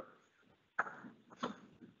 just whatever.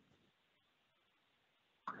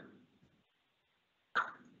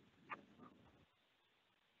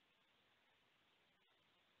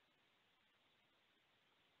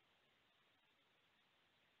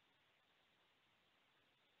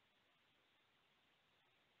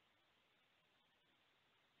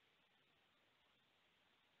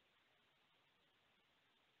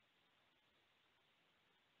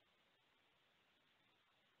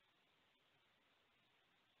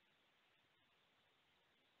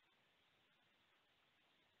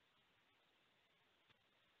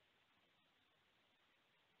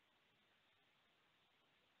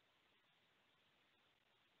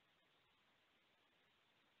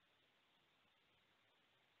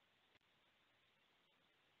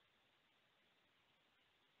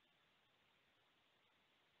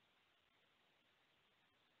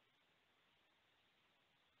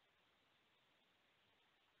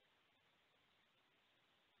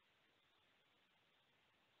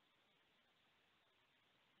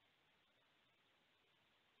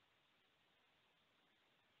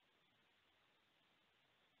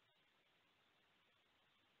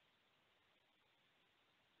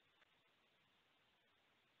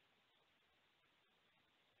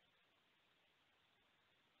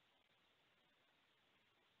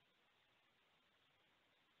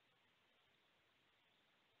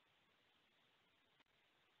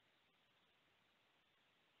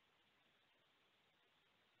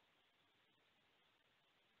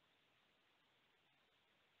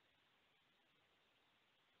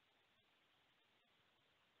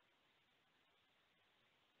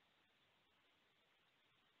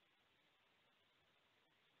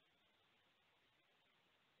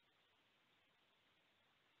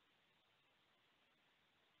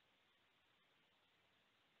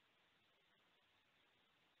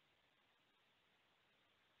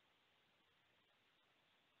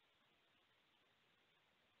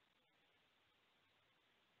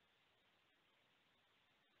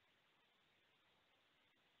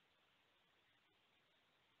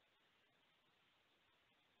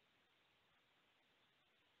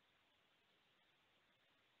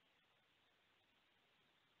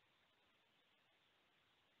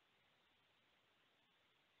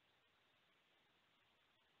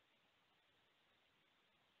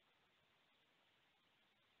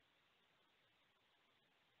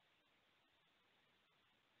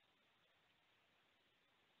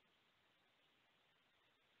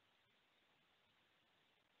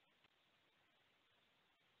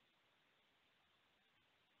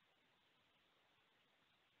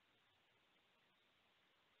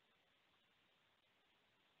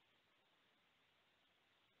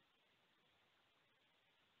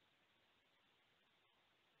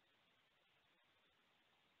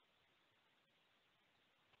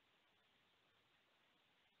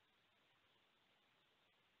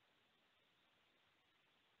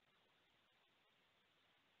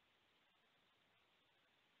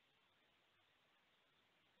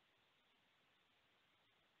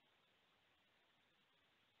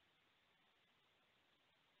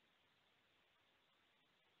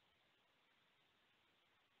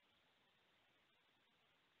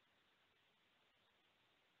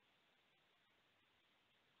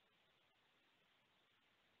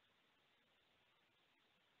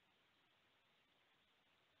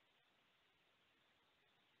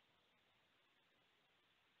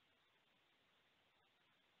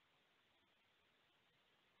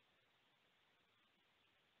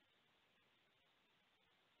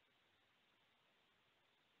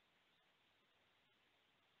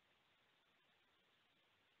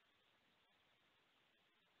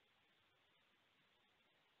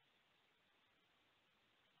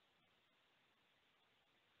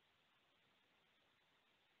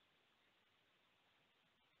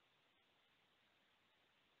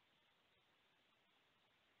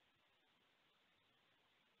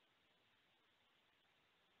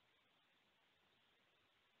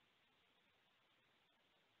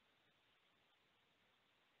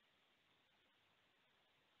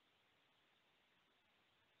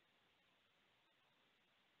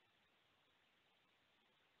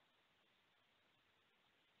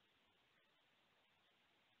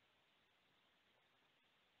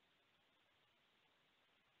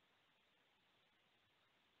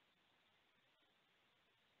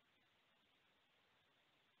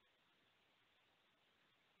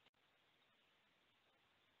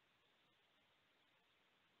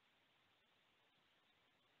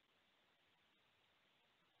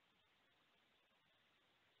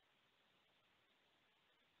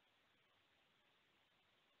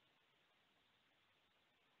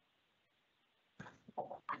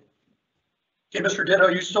 Okay, Mr. Ditto,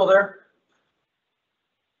 you still there?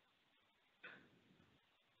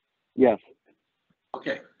 Yes.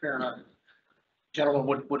 Okay, fair enough. Gentlemen,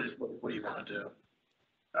 what do you want to do?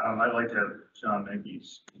 I'd like to have John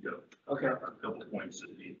Menke's go. Okay. A couple points that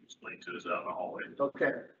he explained to us out in the hallway.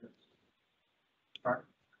 Okay.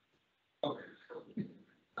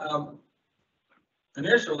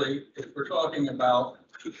 Initially, if we're talking about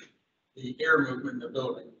the air movement in the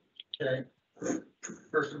building, okay?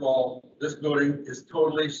 First of all, this building is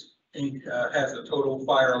totally, has a total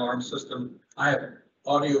fire alarm system. I have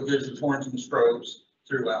audio, visual, horns and strobes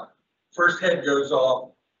throughout. First head goes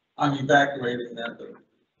off, I'm evacuating that building.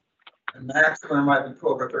 And maximum might be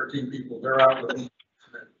 12 or 13 people, they're out with me.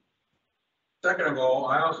 Second of all,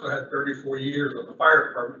 I also had 34 years of the fire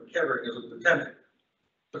department in Kettering as a lieutenant.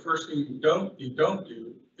 The first thing you don't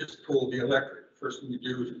do is pull the electric. First thing you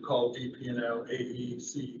do is you call DP&L,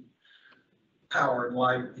 AEC, power and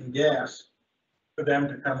light and gas for them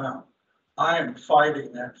to come out. I am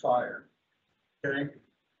fighting that fire, okay?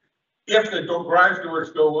 If the garage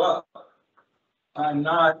doors go up, I'm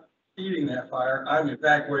not feeding that fire, I'm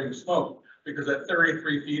evacuating smoke, because at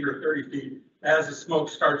 33 feet or 30 feet, as the smoke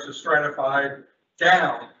starts to stratify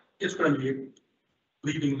down, it's going to be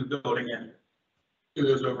leaving the building in through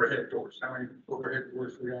those overhead doors. How many overhead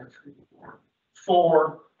doors we actually?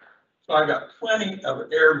 4. So I got plenty of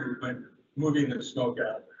air movement moving the smoke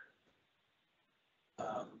out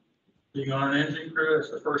there. Being on an engine crew,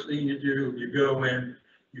 that's the first thing you do. You go in,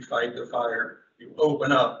 you fight the fire, you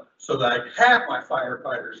open up so that I have my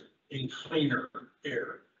firefighters in cleaner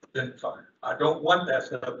air than fire. I don't want that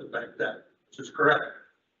setup to back that, which is correct.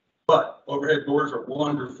 But overhead doors are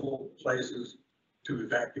wonderful places to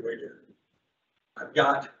evacuate air. I've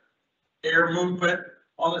got air movement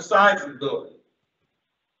on the sides of the building.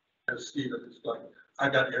 As Stephen explained,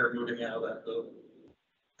 I've got air moving out of that building.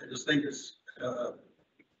 I just think it's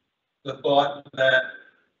the thought that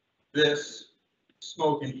this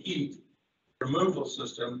smoke and heat removal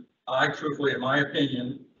system, I truthfully, in my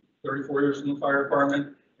opinion, 34 years in the fire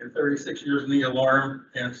department and 36 years in the alarm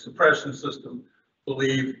and suppression system,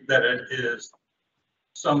 believe that it is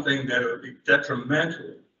something that would be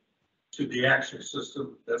detrimental to the actual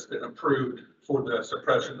system that's been approved for the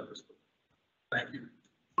suppression of this. Thank you.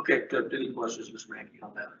 Okay, good. Any questions, Mr. Mankey,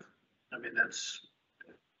 on that? I mean,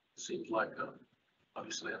 seems like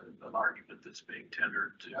obviously an argument that's being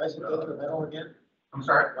tendered to. Why is it detrimental again? I'm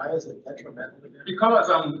sorry? Why is it detrimental again? Because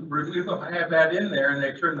I have that in there and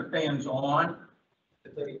they turn the fans on.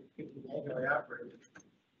 If they manually operate it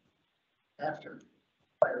after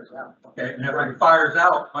fires out. Okay, and if it fires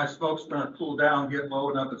out, my smoke's gonna cool down, get low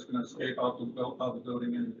enough, it's gonna escape out the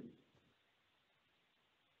building anyway.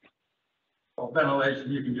 Well, ventilation,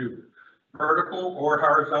 you can do vertical or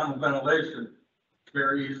horizontal ventilation,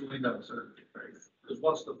 very easily done, sir. Because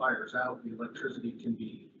once the fire's out, the electricity can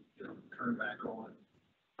be, turned back on.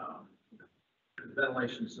 The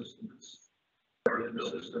ventilation system is part of the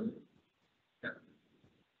system. Yeah.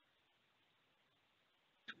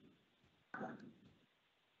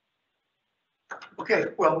 Okay,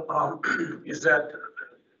 well, is that,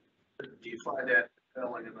 do you find that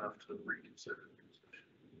compelling enough to reconsider the position?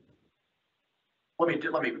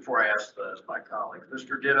 Let me, before I ask my colleague,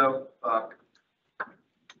 Mr. Ditto,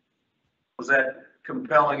 was that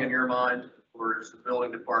compelling in your mind, or is the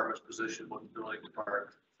building department's position what the building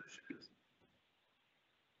department's position is?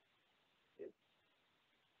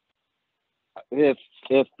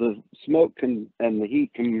 If the smoke can and the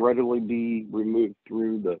heat can readily be removed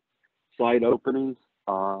through the side openings,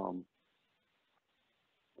 I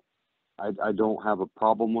don't have a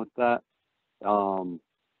problem with that. I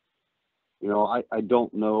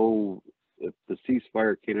don't know if the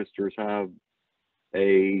ceasefire canisters have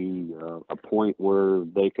a point where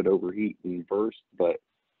they could overheat and burst, but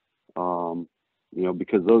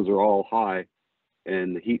because those are all high,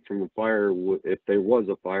 and the heat from a fire, if there was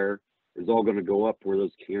a fire, is all going to go up where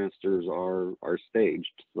those canisters are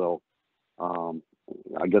staged. So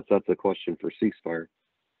I guess that's a question for ceasefire.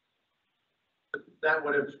 That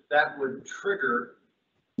would trigger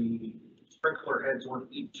the sprinkler heads on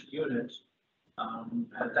each unit.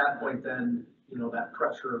 At that point, then, that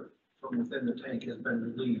pressure from within the tank has been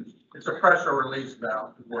relieved. It's a pressure release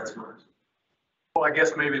valve. Well, I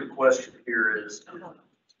guess maybe the question here is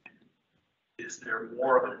there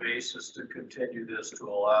more of a basis to continue this to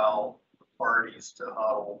allow the parties to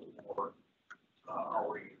huddle, or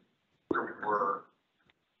are we where we were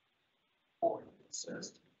before it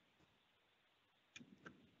says?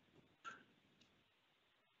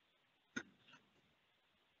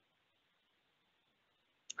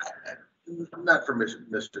 Not for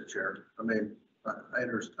Mr. Chair. I mean, I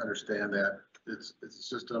understand that. it's a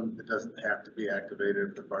system, it doesn't have to be activated.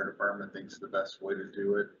 If the fire department thinks the best way to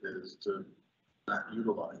do it is to not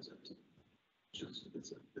utilize it.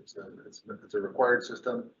 It's a required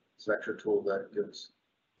system. It's an extra tool that gives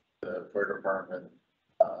the fire department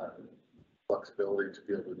flexibility to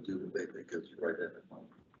be able to do what they think is right at the moment.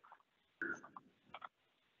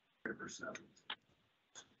 100%.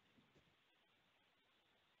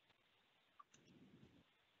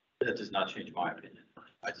 That does not change my opinion.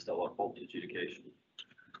 I just don't want fault adjudication.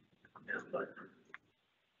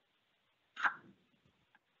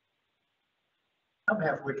 I'm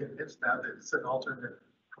halfway convinced now that it's an alternate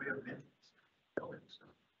way of managing buildings.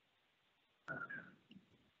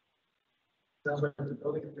 Sounds like the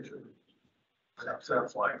building official.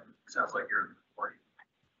 Sounds like you're worried.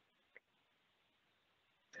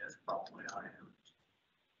 Yes, probably I am.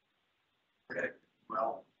 Okay,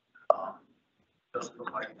 well, doesn't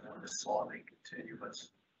look like you want to solve a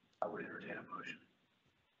continuance. I would entertain a motion.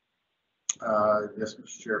 Yes,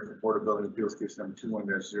 Mr. Chair, for Board of Building Appeals, case number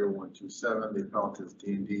 21-0127, the appellant is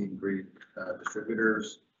D&D Ingredient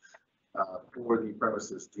Distributors. For the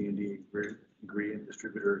premises D&D Ingredient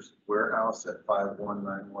Distributors Warehouse at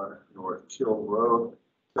 5191 North Kill Road,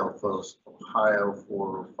 Delphos, Ohio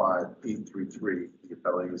 405833. The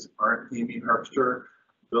appellees aren't Amy Harpster,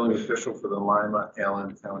 building official for the Lima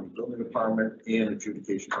Allen County Building Department, and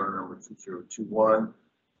adjudication order number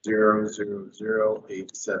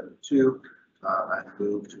 2021-000872. I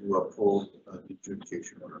move to uphold the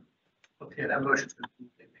adjudication order. Okay, that motion's been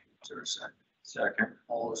moved. Is there a second? Second.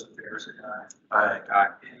 All those in favor say aye. Aye.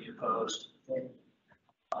 Any opposed?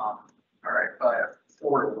 All right, by a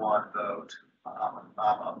 4-1 vote, I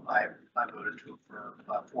voted to affirm,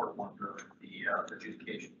 4-1 vote, the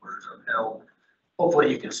adjudication orders upheld.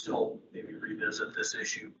 Hopefully you can still maybe revisit this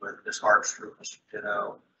issue with Ms. Harpster, Mr.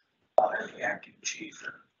 Ditto, and the acting chief,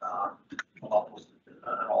 and come up with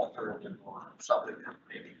an alternative or something that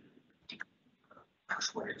maybe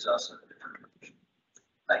persuades us in a different direction.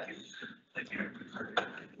 Thank you. Thank you.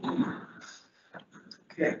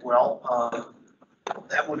 Okay, well,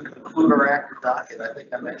 that would conclude our active docket. I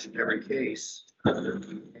think I mentioned every case.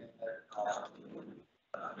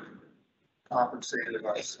 Compensated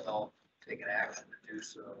ourselves, taken action to do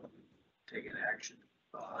so, taken action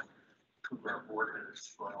to our board minutes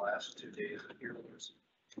for the last 2 days of hearings.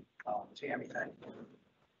 Tammy, thank you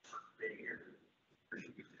for being here.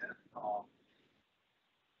 Appreciate that.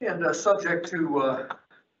 And subject to our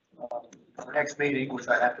next meeting, which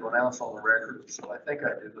I have to announce on the record, so I think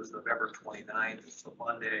I did, was November 29th, it's a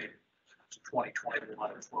Monday,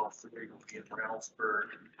 2021 at 12:30, we'll be in Reynoldsburg.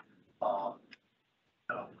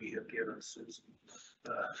 We have given Susan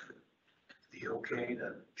the okay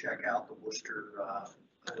to check out the Worcester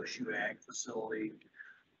OSU Ag facility.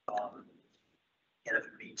 And if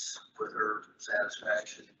it meets with her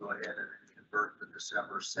satisfaction, go ahead and convert the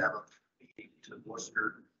December 7th meeting to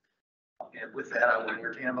Worcester. And with that, I will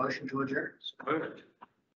entertain a motion to adjourn.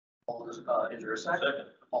 All those, is there a second?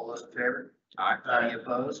 Second. All those in favor? Aye. Any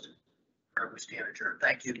opposed? Or we stand adjourned.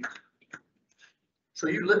 Thank you. So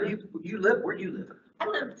you live, where do you live? I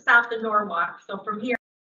live south of Norwalk, so from here.